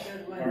that's a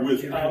good one.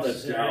 Without a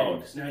doubt.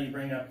 Because now you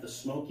bring up the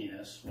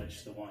smokiness,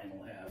 which the wine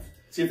will have.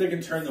 See if they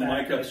can turn the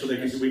mic up so we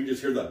can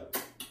just hear the,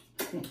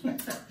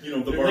 the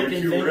They're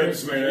barbecue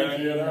ribs,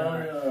 man.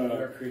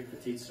 York Creek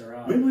Petite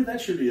Sirah. Maybe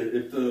that should be it.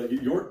 If the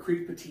York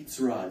Creek Petite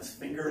Sirah is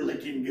finger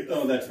licking good.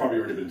 Oh, that's probably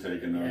already been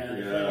taken.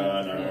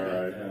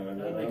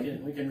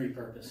 We can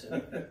repurpose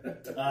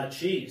it.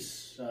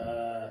 Cheese.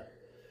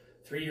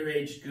 3-year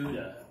aged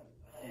Gouda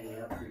in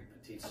York Creek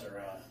Petite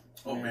Sirah.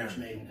 Oh, man.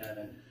 Made in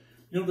heaven.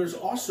 There's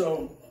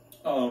also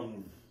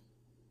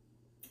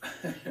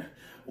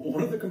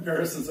one of the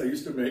comparisons I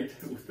used to make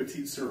with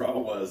Petite Sirah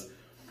was,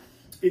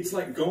 it's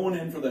like going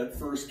in for that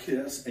first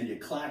kiss and you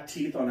clack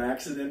teeth on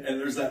accident and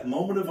there's that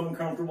moment of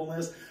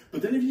uncomfortableness,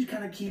 but then if you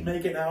kind of keep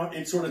making out,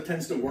 it sort of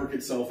tends to work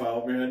itself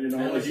out, man, like you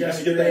kind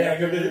of get the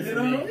hang of it,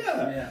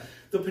 yeah.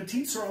 The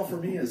Petite Sirah for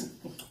me is,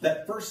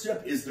 that first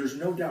sip is, there's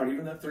no doubt,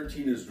 even that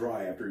 13 is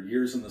dry after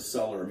years in the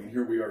cellar. I mean,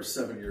 here we are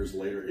 7 years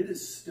later, it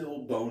is still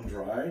bone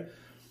dry,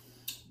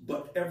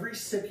 but every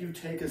sip you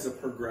take is a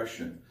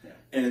progression. Yeah.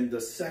 And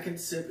the second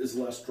sip is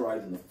less dry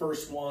than the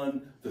first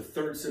one. The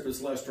third sip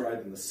is less dry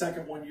than the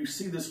second one. You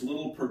see this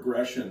little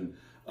progression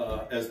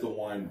as the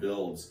wine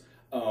builds.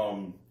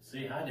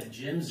 Say hi to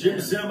Jim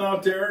Zim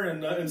out there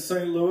in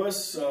St.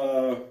 Louis.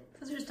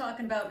 Because we're just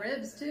talking about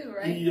ribs too,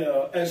 right? He,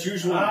 as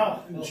usual,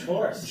 of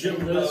course,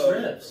 Jim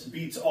ribs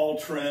beats all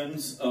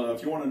trends.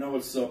 If you want to know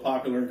what's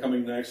popular and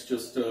coming next,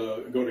 just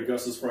go to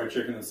Gus's Fried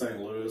Chicken in St.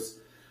 Louis.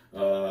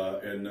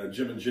 And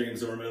Jim and Jane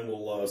Zimmerman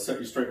will set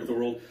you straight with the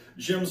world.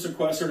 Jim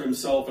sequestered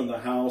himself in the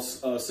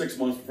house 6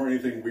 months before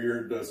anything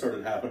weird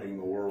started happening in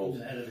the world.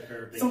 Ahead of the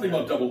curve, something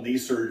about double knee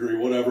surgery,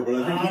 whatever, but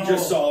I think he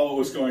just saw what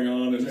was going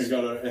on and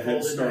got a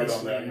head start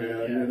on that,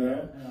 man,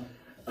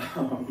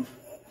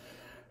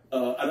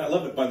 and I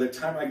love it. By the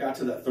time I got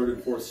to that third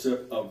and fourth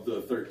sip of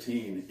the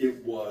 13,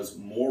 it was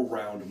more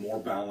round, more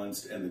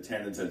balanced, and the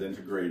tannins had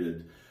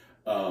integrated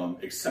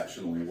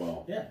exceptionally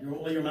well. Yeah,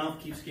 your mouth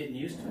keeps getting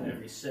used to it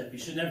every sip. You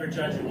should never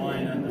judge a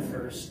wine on the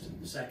first,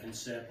 second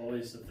sip,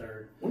 always the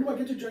third. When do I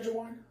get to judge a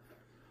wine?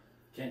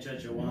 Can't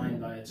judge a wine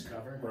by its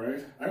cover.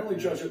 Right. I only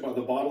judge it by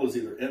the bottle is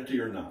either empty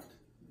or not.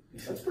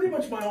 That's pretty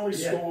much my only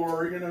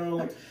score,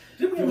 Like,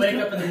 you wake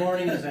up in the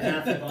morning, there's a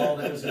half a bottle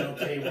that was an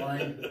okay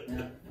wine.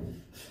 Yeah.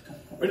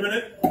 Wait a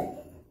minute.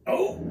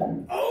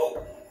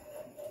 Oh!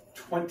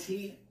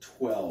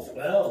 2012.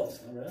 12.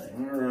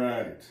 All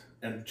right.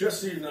 And just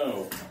so you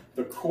know,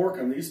 the cork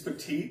on these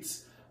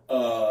Petites,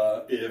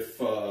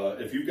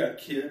 if you've got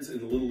kids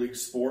in Little League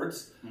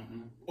sports,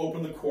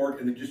 open the cork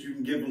and then you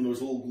can give them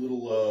those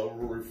little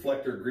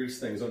reflector grease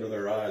things under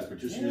their eyes, but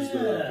just use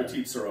the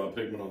Petite Sirah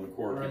pigment on the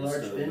cork or a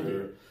large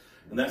instead.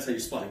 And that's how you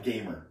spot a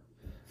gamer.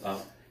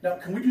 Now,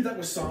 can we do that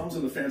with Psalms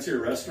in the fancier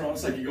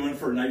restaurants? Like you go in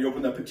for a night, you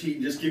open that Petite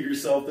and just give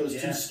yourself those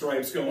 2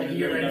 stripes going in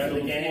there. Ready for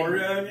the game.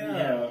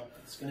 Yeah.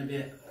 It's gonna be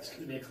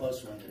a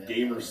close one today.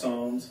 Gamer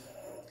Psalms.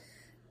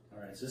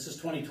 All right, so this is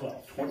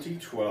 2012.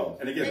 2012,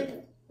 and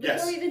again.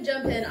 Before we even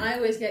jump in, I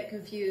always get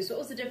confused. What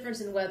was the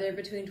difference in weather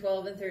between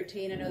 12 and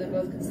 13? I know they're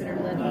both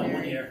considered legendary.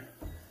 1 year.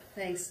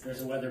 Thanks.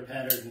 There's a weather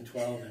pattern in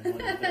 12 and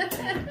one in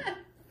 13.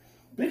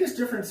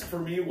 biggest difference for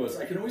me was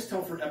I can always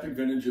tell for epic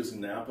vintages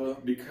in Napa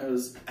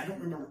because I don't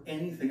remember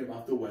anything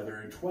about the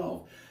weather in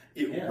 12.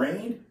 It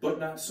rained,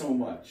 but not so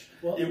much.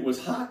 Well, it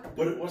was hot,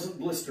 but it wasn't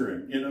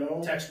blistering, you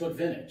know? Textbook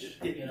vintage.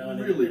 It you know,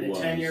 really in was.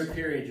 a 10-year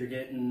period, you're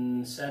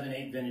getting 7,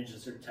 8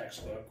 vintages are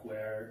textbook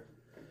where,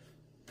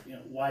 you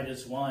know, why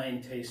does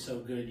wine taste so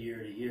good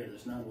year to year?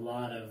 There's not a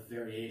lot of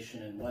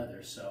variation in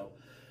weather, so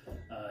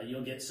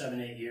you'll get 7,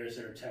 8 years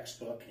that are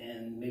textbook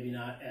and maybe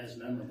not as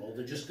memorable.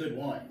 They're just good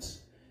wines.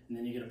 And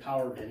then you get a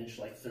power vintage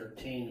like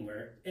 13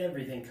 where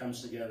everything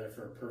comes together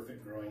for a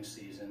perfect growing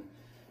season.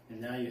 And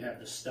now you have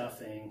the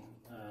stuffing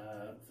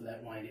for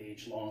that wine to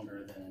age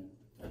longer than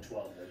a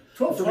 12 would.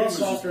 12 for me was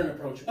softer and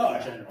approachable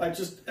in general. I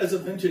just, as a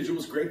vintage, it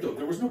was great though.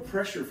 There was no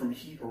pressure from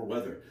heat or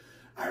weather.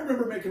 I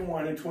remember making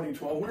wine in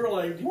 2012. We were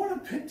like, do you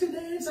want to pick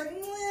today? It's like,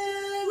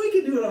 nah, we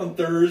can do it on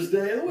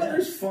Thursday. The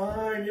weather's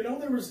fine. You know,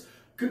 there was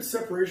good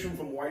separation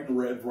from white and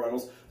red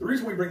varietals. The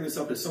reason we bring this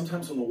up is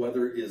sometimes when the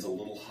weather is a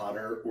little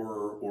hotter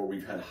or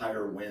we've had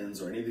higher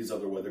winds or any of these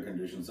other weather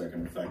conditions that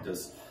can affect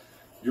us,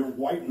 your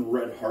white and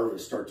red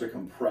harvests start to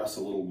compress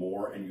a little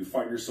more and you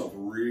find yourself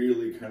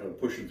really kind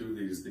of pushing through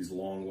these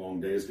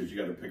long days because you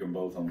got to pick them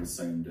both on the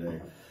same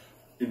day.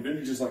 In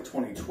vintages like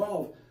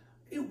 2012,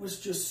 it was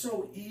just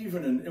so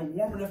even and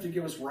warm enough to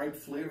give us ripe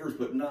flavors,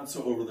 but not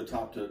so over the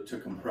top to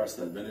compress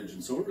that vintage.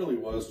 And so it really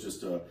was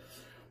just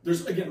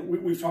there's, again,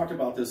 we've talked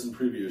about this in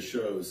previous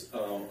shows,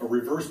 a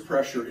reverse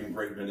pressure in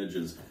great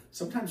vintages.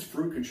 Sometimes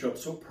fruit can show up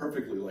so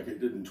perfectly like it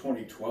did in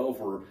 2012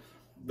 where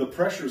the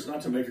pressure is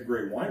not to make a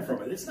great wine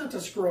from it. It's not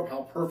to screw up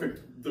how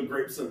perfect the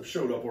grapes have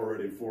showed up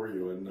already for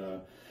you. And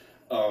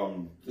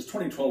this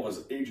 2012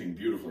 was aging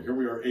beautifully. Here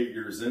we are 8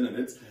 years in, and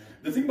it's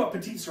the thing about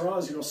Petite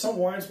Sirahs, you know, some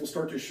wines will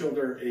start to show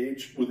their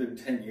age within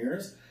 10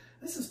 years.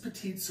 This is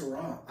Petite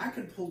Sirah. I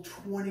could pull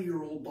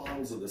 20-year-old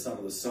bottles of this out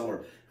of the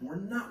cellar, and we're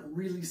not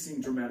really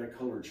seeing dramatic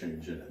color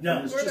change in it.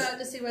 No, we're about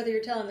to see whether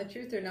you're telling the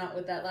truth or not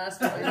with that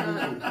last one.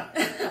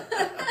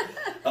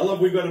 I love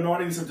we've got an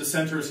audience of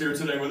dissenters here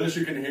today with us.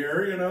 You can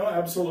hear, you know,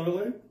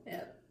 absolutely.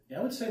 Yeah. Yeah,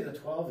 I would say the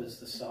 12 is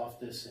the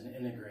softest and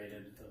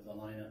integrated of the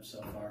lineup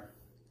so far.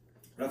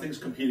 Nothing's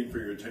competing for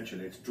your attention.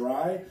 It's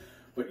dry,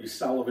 but you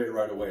salivate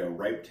right away, a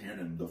ripe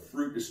tannin. The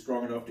fruit is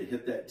strong enough to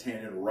hit that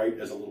tannin right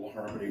as a little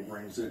harmony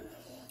brings it.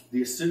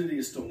 The acidity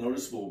is still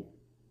noticeable,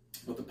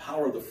 but the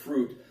power of the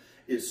fruit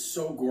is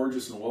so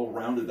gorgeous and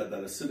well-rounded that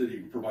that acidity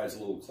provides a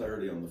little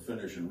clarity on the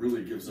finish and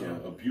really gives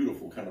a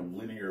beautiful kind of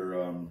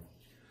linear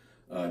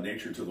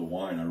nature to the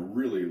wine.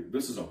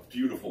 This is a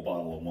beautiful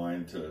bottle of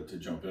wine to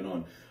jump in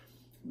on.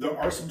 There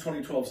are some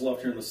 2012s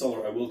left here in the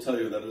cellar. I will tell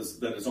you that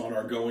is on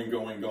our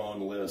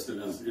gone list.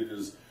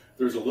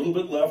 There's a little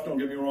bit left, don't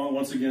get me wrong.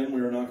 Once again, we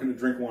are not going to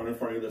drink wine in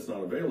front of you that's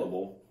not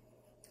available.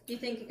 Do you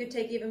think it could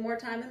take even more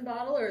time in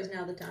bottle, or is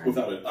now the time?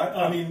 Without it.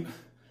 I mean,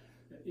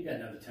 you got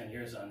another 10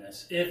 years on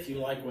this. If you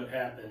like what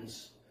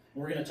happens,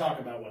 we're going to talk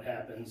about what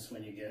happens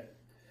when you get,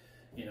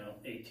 you know,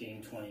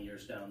 18, 20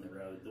 years down the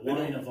road. The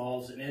wine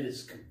evolves, and it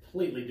is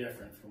completely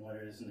different from what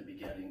it is in the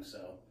beginning,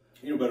 so.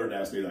 You know better than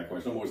ask me that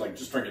question. I'm always like,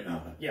 just drink it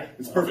now. Yeah.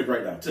 It's perfect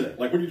right now, today.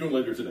 Like, what are you doing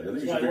later today? I think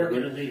that's you why should I work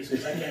at Elyse,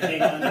 because I can't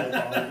hang on to a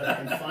bottle, but I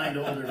can find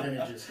older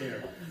vintages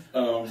here.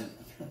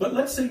 But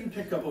let's say you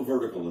pick up a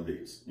vertical of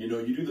these. You know,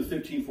 you do the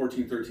 15,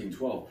 14, 13,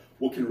 12.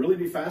 What can really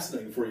be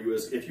fascinating for you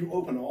is if you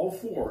open all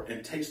 4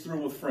 and taste through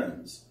them with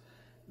friends,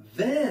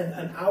 then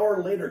an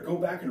hour later, go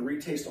back and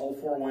retaste all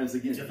 4 wines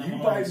again. You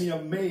might be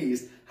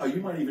amazed how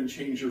you might even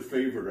change your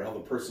favorite or how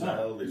the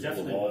personalities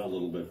will evolve a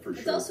little bit for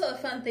sure. It's also a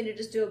fun thing to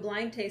just do a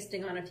blind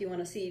tasting on if you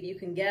want to see if you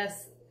can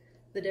guess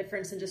the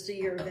difference in just a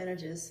year of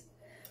vintages.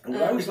 And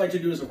what I always like to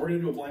do is if we're going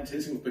to do a blind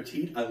tasting with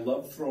Petite, I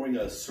love throwing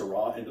a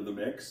Syrah into the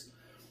mix.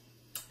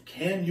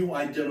 Can you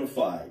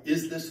identify,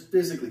 is this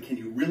physically, can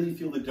you really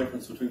feel the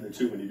difference between the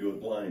two when you do it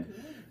blind?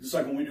 Just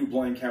like when we do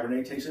blind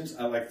Cabernet tastings,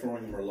 I like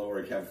throwing a Merlot or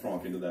a Cab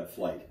Franc into that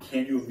flight.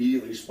 Can you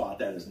immediately spot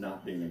that as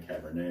not being a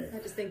Cabernet? I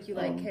just think you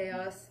like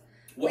chaos.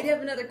 Well, we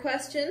have another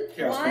question.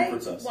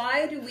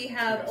 Why do we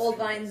have Old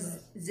Vine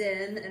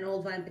Zin and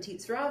Old Vine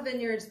Petite Sirah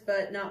vineyards,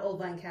 but not Old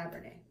Vine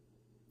Cabernet?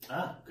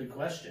 Ah, good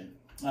question.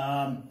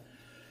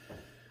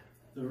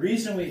 The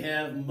reason we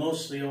have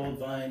mostly Old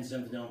Vine,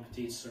 Zinfandel, and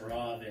Petite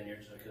Sirah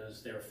vineyards is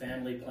because they're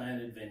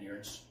family-planted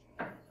vineyards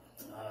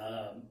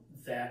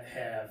that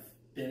have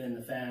been in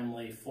the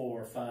family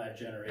 4 or 5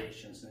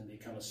 generations and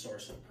become a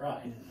source of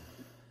pride.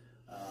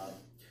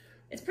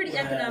 It's pretty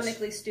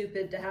economically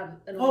stupid to have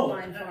an old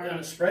wine farm. On a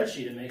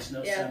spreadsheet, it makes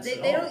no sense at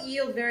all. They don't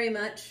yield very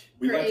much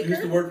We per like acre. to use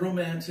the word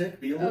romantic,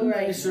 be a little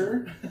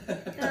nicer.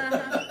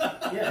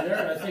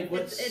 Yeah, I think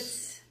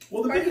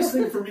Well, the biggest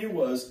thing for me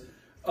was,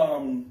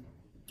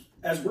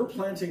 as we're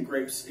planting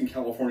grapes in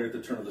California at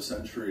the turn of the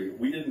century,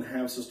 we didn't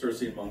have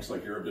Cistercian monks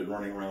like Europe did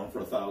running around for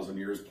 1,000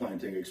 years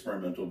planting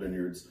experimental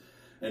vineyards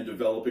and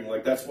developing.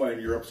 Like, that's why in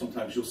Europe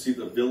sometimes you'll see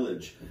the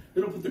village.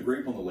 They don't put the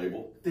grape on the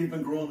label. They've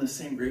been growing the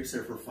same grapes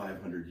there for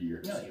 500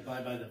 years. No, you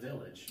buy by the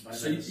village, by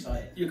so the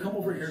site. You come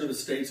over here to the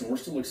States and we're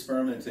still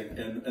experimenting,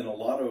 and a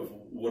lot of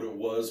what it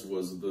was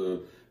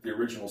the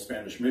original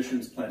Spanish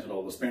missions planted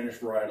all the Spanish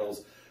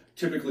varietals.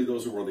 Typically,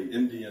 those are where the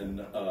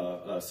Indian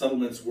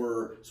settlements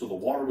were. So the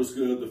water was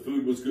good, the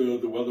food was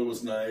good, the weather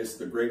was nice,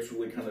 the grapes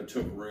really kind of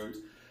took root.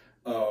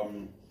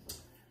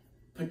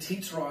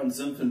 Petite Sirah and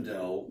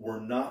Zinfandel were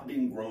not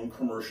being grown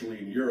commercially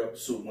in Europe,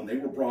 so when they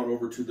were brought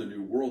over to the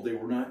New World, they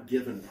were not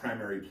given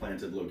primary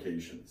planted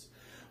locations.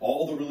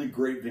 All the really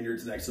great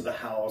vineyards next to the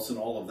house and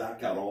all of that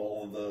got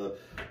all of the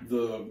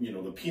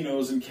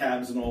Pinots and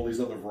Cabs and all these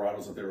other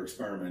varietals that they were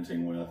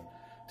experimenting with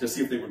to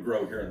see if they would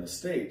grow here in the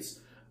States.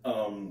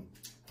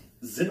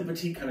 Zin and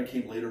Petite kind of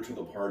came later to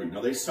the party.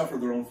 Now, they suffered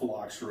their own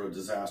phylloxera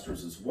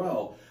disasters as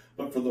well,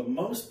 but for the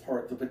most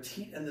part, the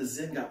Petite and the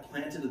Zin got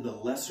planted in the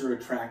lesser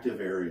attractive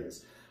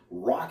areas.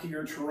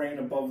 Rockier terrain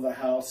above the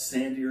house,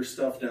 sandier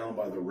stuff down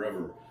by the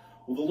river.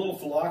 Well, the little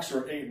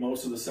phylloxera ate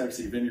most of the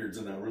sexy vineyards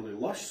in that really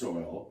lush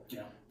soil.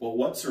 Yeah. But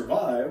what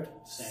survived?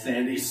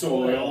 Sandy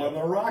soil and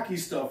the rocky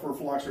stuff where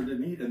phylloxera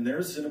didn't eat. And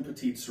there's Zin and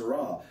Petite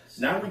Sirah.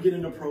 Now we get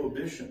into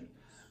prohibition.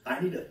 I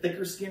need a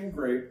thicker skinned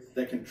grape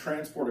that can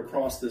transport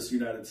across this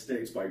United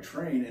States by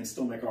train and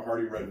still make a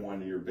hearty red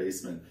wine in your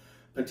basement.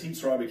 Petite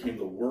Sirah became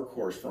the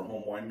workhorse for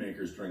home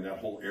winemakers during that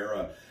whole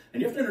era.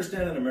 And you have to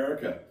understand, in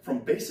America, from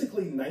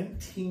basically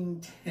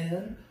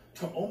 1910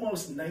 to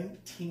almost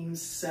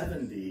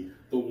 1970,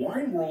 the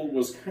wine world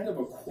was kind of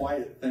a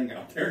quiet thing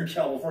out there in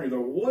California.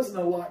 There wasn't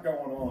a lot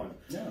going on.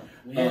 No,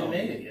 we hadn't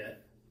made it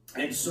yet.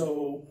 And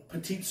so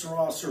Petite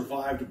Sirah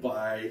survived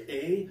by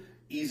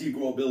easy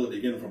growability,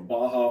 again, from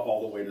Baja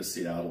all the way to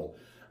Seattle.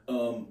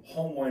 Home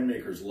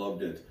winemakers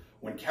loved it.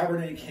 When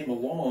Cabernet came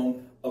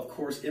along, of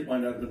course, it might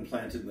not have been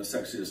planted in the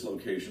sexiest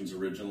locations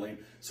originally,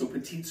 so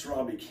Petite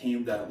Sirah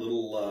became that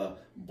little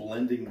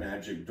blending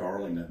magic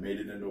darling that made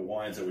it into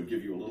wines that would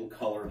give you a little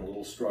color and a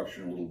little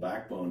structure and a little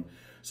backbone.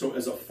 So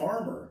as a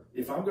farmer,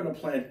 if I'm going to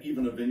plant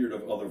even a vineyard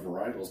of other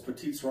varietals,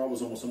 Petite Sirah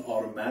was almost an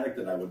automatic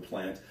that I would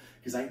plant,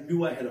 because I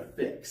knew I had a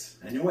fix.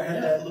 I knew I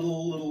had that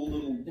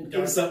little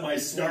piece up my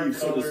sleeve,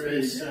 so to speak.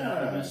 Is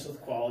mess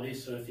with quality,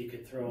 so if you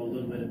could throw a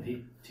little bit of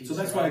Petite Sirah. So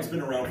that's why it's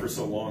been around for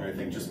so long, I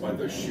think, just by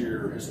the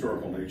sheer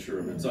historical nature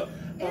of it. So,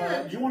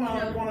 you want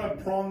to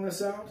prong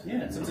this out?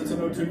 Yeah. Since it's an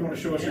O2, you want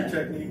to show us your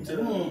technique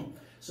too?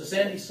 So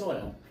sandy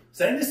soil.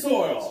 Sandy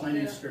soil. That's my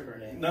new stripper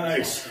name.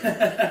 Nice. So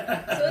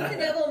one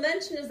thing I will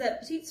mention is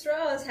that Petite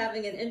Sirah is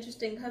having an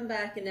interesting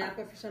comeback in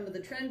Napa for some of the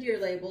trendier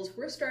labels.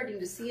 We're starting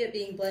to see it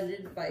being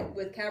blended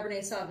with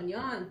Cabernet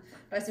Sauvignon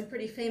by some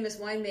pretty famous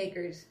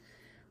winemakers.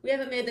 We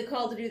haven't made the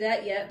call to do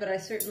that yet, but I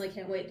certainly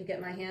can't wait to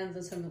get my hands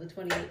on some of the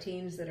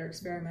 2018s that are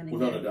experimenting.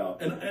 Without a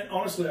doubt. And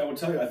honestly, I will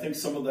tell you, I think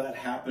some of that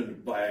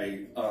happened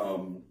by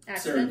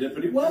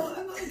serendipity. Well,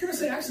 I'm not going to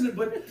say accident,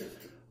 but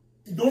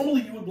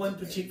normally you would blend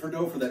Petit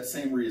Verdot for that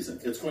same reason.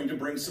 It's going to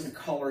bring some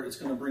color, it's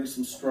going to bring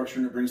some structure,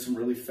 and it brings some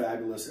really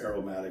fabulous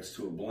aromatics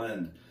to a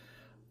blend.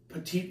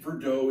 Petit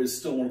Verdot is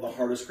still one of the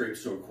hardest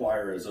grapes to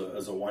acquire as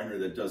a winery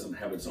that doesn't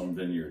have its own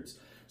vineyards.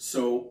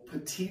 So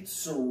Petite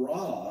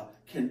Sirah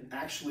can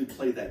actually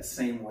play that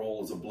same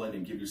role as a blend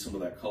and give you some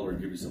of that color and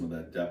give you some of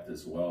that depth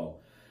as well.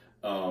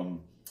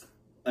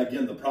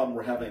 Again, the problem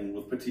we're having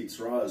with Petite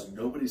Sirah is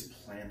nobody's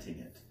planting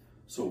it.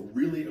 So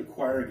really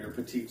acquiring your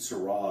Petite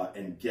Sirah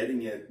and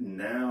getting it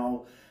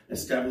now,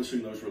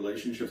 establishing those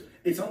relationships.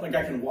 It's not like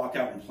I can walk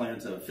out and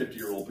plant a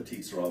 50-year-old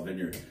Petite Sirah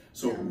vineyard.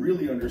 So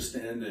really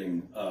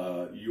understanding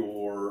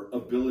your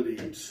ability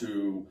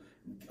to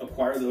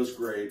acquire those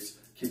grapes,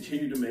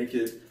 continue to make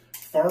it.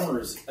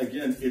 Farmers,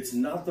 again, it's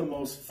not the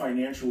most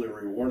financially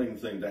rewarding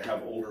thing to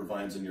have older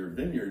vines in your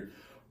vineyard,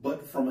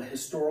 but from a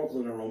historical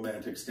and a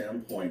romantic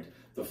standpoint,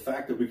 the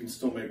fact that we can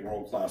still make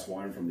world-class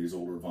wine from these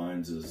older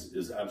vines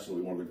is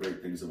absolutely one of the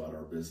great things about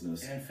our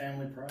business. And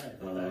family pride.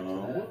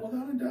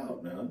 Without a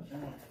doubt, man.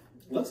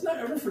 Let's not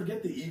ever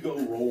forget the ego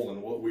role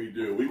in what we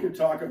do. We could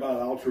talk about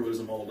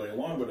altruism all day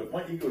long, but if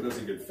my ego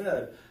doesn't get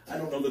fed, I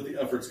don't know that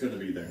the effort's going to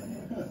be there.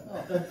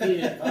 Oh, feed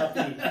it,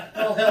 puppy.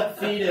 I'll help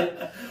feed it.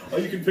 Oh,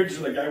 you can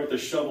picture the guy with the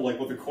shovel, like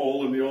with the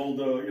coal and the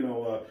old,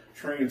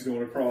 trains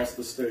going across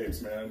the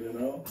states, man, you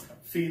know?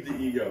 Feed the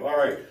ego. All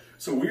right,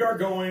 so we are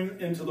going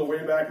into the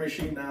Wayback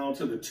Machine now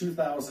to the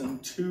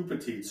 2002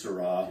 Petite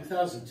Sirah.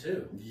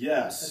 2002?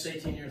 Yes. That's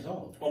 18 years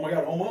old. Oh my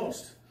God,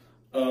 almost.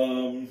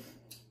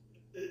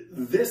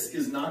 This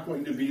is not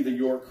going to be the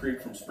York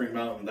Creek from Spring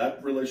Mountain.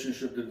 That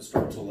relationship didn't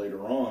start until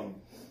later on.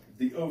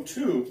 The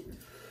 02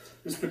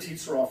 is Petite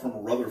Sirah from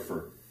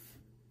Rutherford.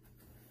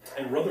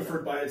 And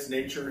Rutherford, by its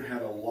nature,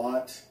 had a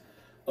lot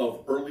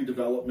of early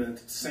development.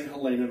 St.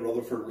 Helena and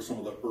Rutherford were some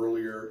of the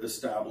earlier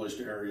established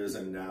areas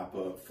in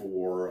Napa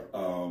for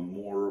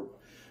more,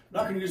 I'm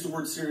not going to use the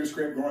word serious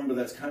grape growing, but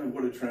that's kind of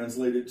what it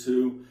translated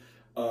to.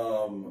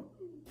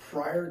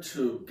 Prior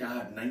to,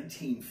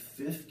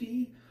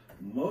 1950,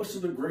 most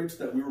of the grapes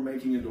that we were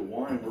making into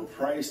wine were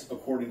priced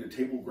according to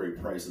table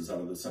grape prices out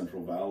of the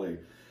Central Valley.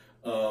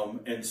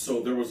 And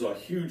so there was a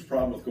huge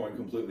problem with going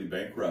completely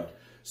bankrupt.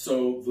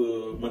 So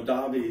the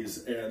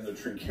Mondavis and the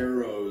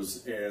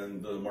Trinqueros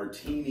and the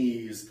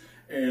Martinis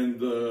and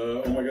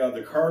the, oh my God,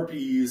 the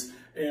Carpis,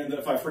 and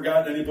if I've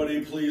forgotten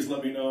anybody, please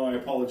let me know. I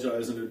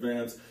apologize in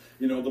advance.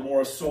 You know, the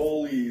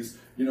Morisolis,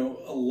 you know,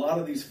 a lot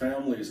of these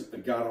families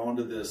got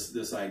onto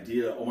this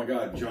idea. Oh my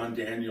God, John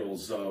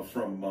Daniels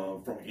from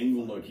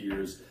Inglenook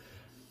years,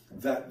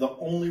 that the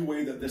only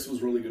way that this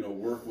was really going to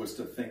work was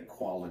to think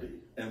quality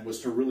and was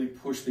to really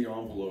push the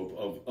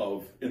envelope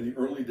of in the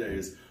early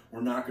days,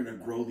 we're not going to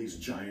grow these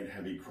giant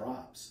heavy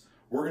crops.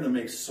 We're going to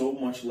make so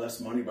much less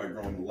money by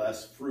growing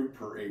less fruit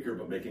per acre,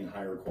 but making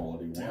higher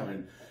quality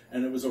wine.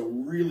 And it was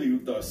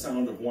the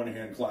sound of one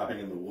hand clapping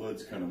in the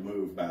woods kind of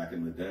move back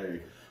in the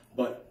day.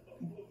 But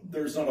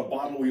there's not a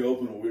bottle we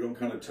open where we don't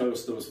kind of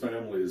toast those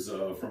families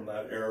from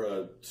that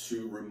era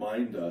to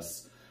remind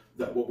us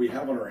that what we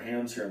have on our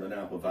hands here in the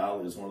Napa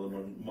Valley is one of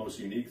the most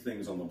unique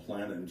things on the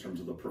planet in terms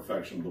of the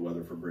perfection of the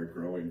weather for grape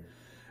growing.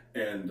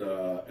 And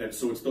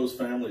so it's those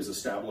families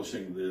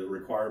establishing the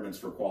requirements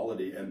for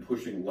quality and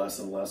pushing less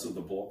and less of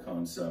the bulk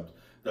concept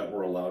that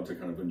we're allowed to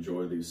kind of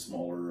enjoy these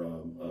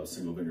smaller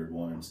single vineyard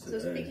wines today.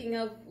 So speaking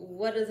of,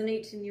 what does an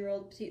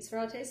 18-year-old Petite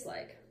Sirah taste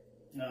like?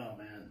 Oh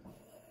man.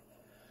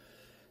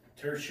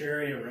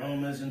 Tertiary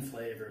aromas and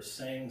flavors,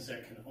 things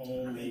that can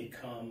only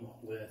come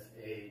with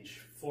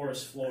age.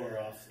 Forest floor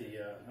off the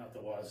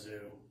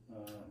wazoo.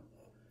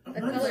 The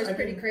color's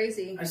pretty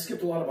crazy. I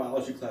skipped a lot of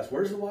biology class.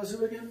 Where's the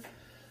wazoo again?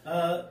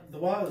 The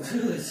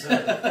wazoo is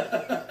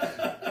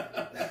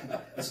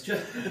it's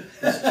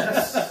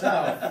just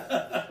south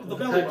of the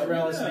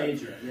Pectoralis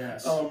major.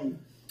 Yes.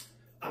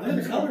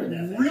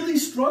 I'm really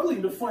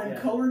struggling to find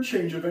color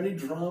change of any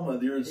drama.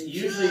 There's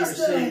usually you're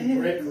seeing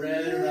brick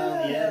red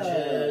around the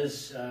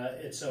edges.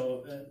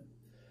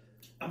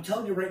 I'm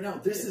telling you right now,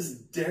 this is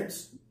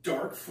dense,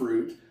 dark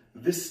fruit.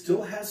 This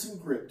still has some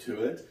grip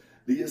to it.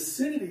 The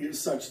acidity is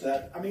such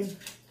that, I mean,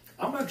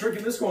 I'm not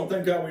drinking this going,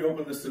 thank God we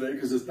opened this today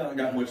because it's not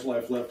got much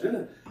life left in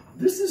it.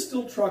 This is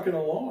still trucking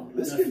along.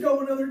 This could go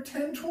another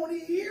 10,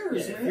 20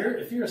 years, yeah, man.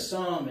 If you're a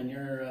somm and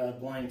you're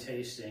blind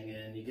tasting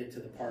and you get to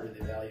the part of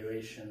the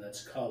evaluation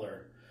that's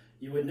color,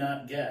 you would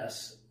not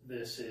guess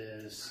this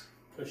is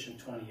pushing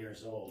 20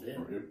 years old.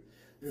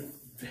 There's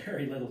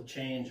very little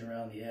change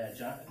around the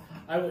edge.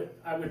 I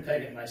would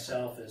peg it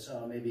myself as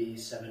maybe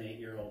 7, 8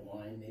 year old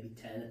wine, maybe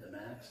 10 at the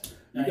max.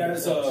 You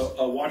guys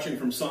watching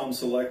from Somm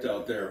Select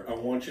out there, I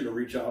want you to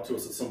reach out to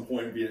us at some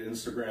point via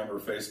Instagram or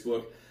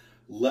Facebook.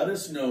 Let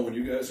us know when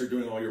you guys are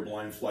doing all your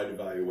blind flight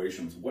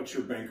evaluations, what's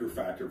your banker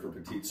factor for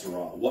Petite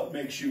Sirah? What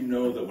makes you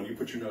know that when you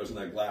put your nose in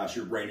that glass,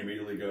 your brain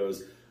immediately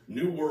goes,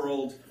 New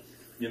World,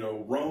 you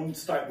know, Rhone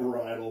type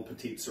varietal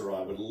Petite Sirah.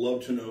 I would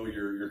love to know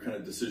your kind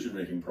of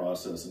decision-making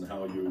process and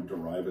how you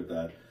derive at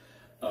that.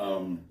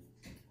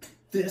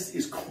 This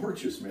is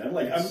gorgeous, man.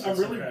 Like, I'm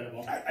really,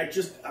 incredible.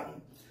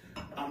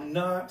 I'm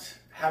not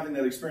having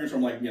that experience where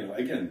I'm like, you know,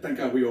 again, thank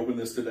God we opened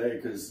this today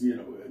because, you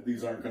know,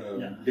 these aren't going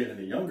to get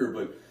any younger,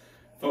 but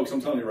folks,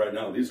 I'm telling you right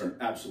now, these are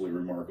absolutely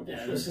remarkable.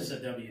 Yeah, this is a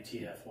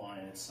WTF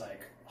wine. It's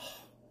like,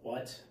 oh,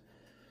 what?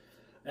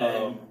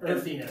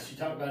 Earthiness. You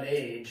talk about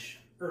age.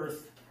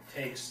 Earth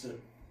takes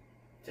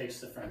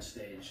the front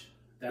stage.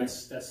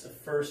 That's the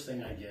first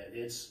thing I get.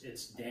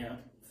 It's damp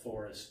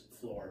forest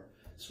floor.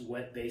 It's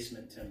wet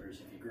basement timbers.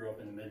 If you grew up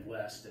in the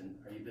Midwest or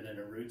you've been in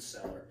a root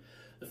cellar,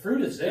 the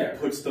fruit is there. It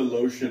puts the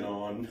lotion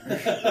on.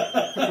 Put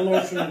the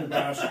lotion in the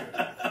basket.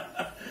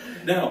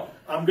 Now,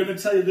 I'm going to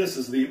tell you this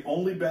is the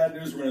only bad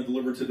news we're going to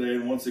deliver today,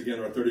 and once again,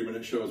 our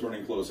 30-minute show is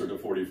running closer to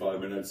 45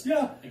 minutes.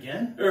 Yeah.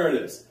 Again? There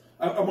it is.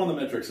 I'm on the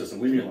metric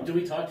system. Leave me alone. Do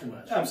we talk too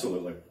much?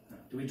 Absolutely.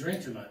 Do we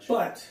drink too much?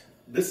 But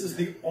this is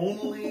the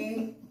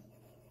only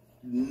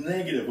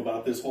negative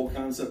about this whole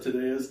concept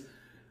today is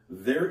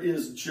there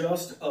is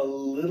just a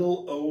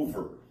little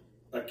over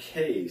a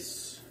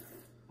case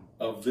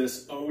of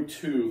this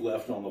O2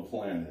 left on the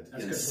planet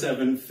in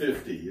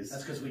 750s.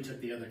 That's because we took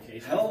the other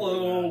case.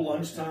 Hello,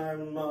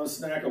 lunchtime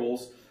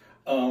snackables.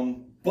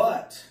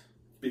 But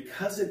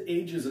because it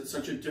ages at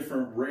such a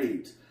different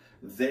rate,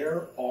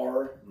 there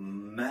are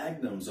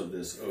magnums of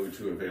this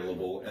O2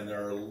 available, and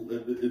there are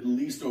at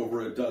least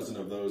over a dozen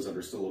of those that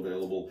are still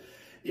available.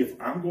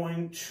 If I'm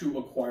going to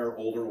acquire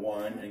older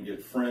wine and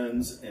get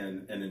friends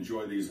and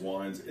enjoy these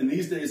wines, and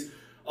these days,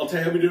 I'll tell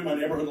you how we do it in my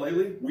neighborhood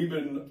lately. We've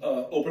been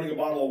opening a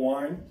bottle of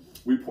wine.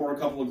 We pour a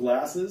couple of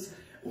glasses.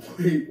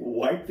 We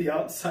wipe the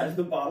outside of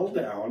the bottle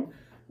down.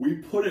 We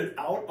put it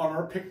out on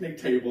our picnic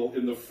table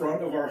in the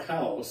front of our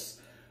house.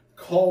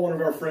 Call one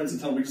of our friends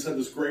and tell them we just had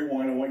this great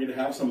wine. I want you to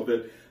have some of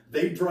it.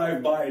 They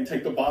drive by and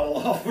take the bottle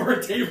off of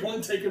our table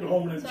and take it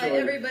home and enjoy it. So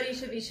everybody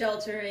should be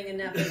sheltering in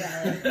Napa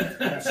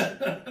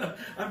Valley.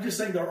 I'm just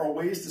saying there are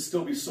ways to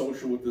still be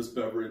social with this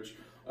beverage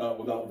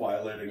without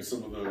violating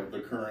some of the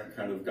current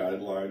kind of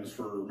guidelines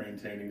for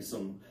maintaining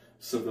some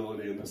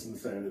civility and this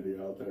insanity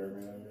out there,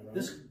 man. You know?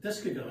 This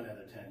could go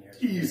another 10 years.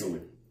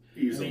 Easily.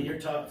 I mean, you're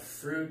talking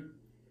fruit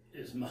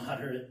is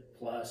moderate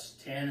plus,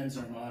 tannins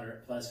are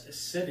moderate plus,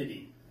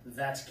 acidity,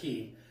 that's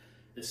key.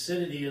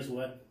 Acidity is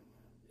what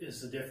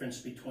is the difference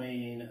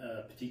between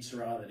a Petite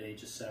Sirah that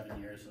ages 7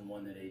 years and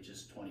one that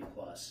ages 20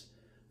 plus.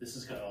 This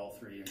has got all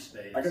three in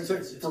spades. I can say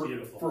it's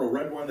beautiful. for a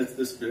red wine that's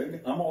this big,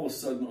 I'm all of a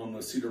sudden on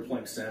the cedar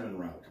plank salmon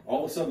route.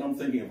 All of a sudden I'm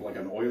thinking of like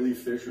an oily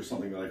fish or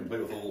something that I can play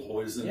with a little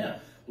hoisin, a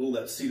little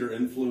that cedar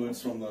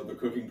influence from the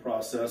cooking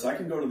process. I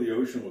can go to the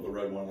ocean with a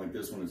red wine like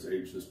this when it's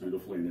aged this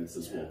beautifully and it's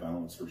this well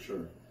balanced for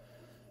sure.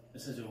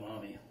 This is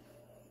umami.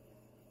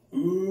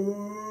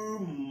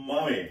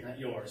 Umami. Not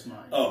yours,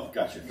 mine. Oh,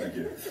 gotcha. Thank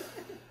you.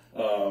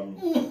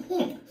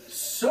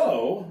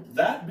 So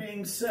that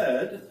being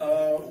said,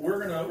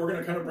 we're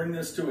gonna kind of bring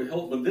this to a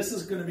hilt, but this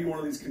is going to be one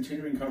of these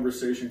continuing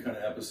conversation kind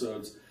of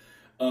episodes.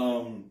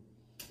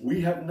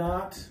 We have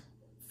not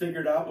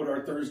figured out what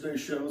our Thursday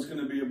show is going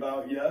to be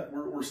about yet.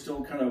 We're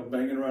still kind of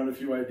banging around a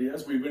few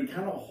ideas. We've been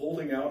kind of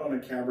holding out on a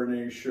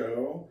Cabernet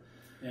show.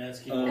 Yeah, let's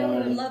keep I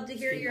would love to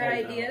hear your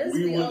ideas.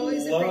 We would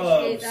always love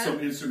appreciate that. some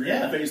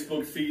Instagram,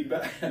 Facebook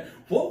feedback.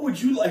 What would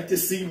you like to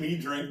see me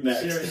drink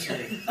next?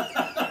 Seriously.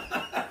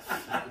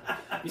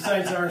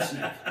 Besides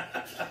arsenic.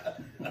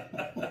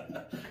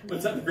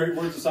 What's that? The great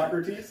words of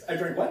Socrates? I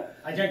drank what?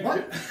 I drank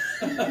what?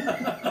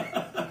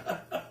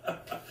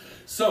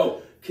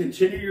 So,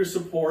 continue your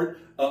support.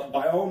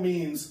 By all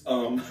means,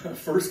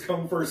 first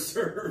come, first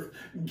serve.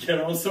 Get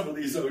on some of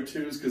these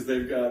O2s because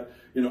they've got,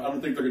 I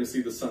don't think they're going to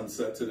see the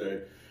sunset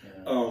today.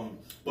 Yeah.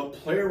 But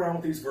play around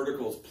with these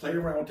verticals. Play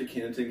around with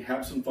decanting.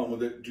 Have some fun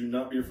with it. Do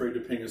not be afraid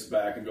to ping us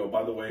back and go,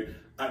 by the way,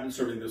 I've been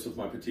serving this with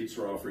my Petite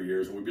Sirah for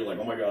years. And we'd be like,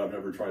 oh my God, I've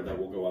never tried that.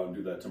 We'll go out and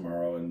do that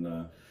tomorrow. And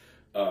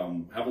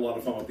have a lot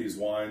of fun with these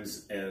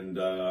wines. And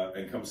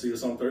come see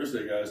us on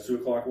Thursday, guys. 2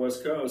 o'clock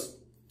West Coast.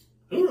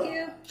 Thank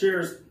you.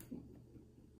 Cheers.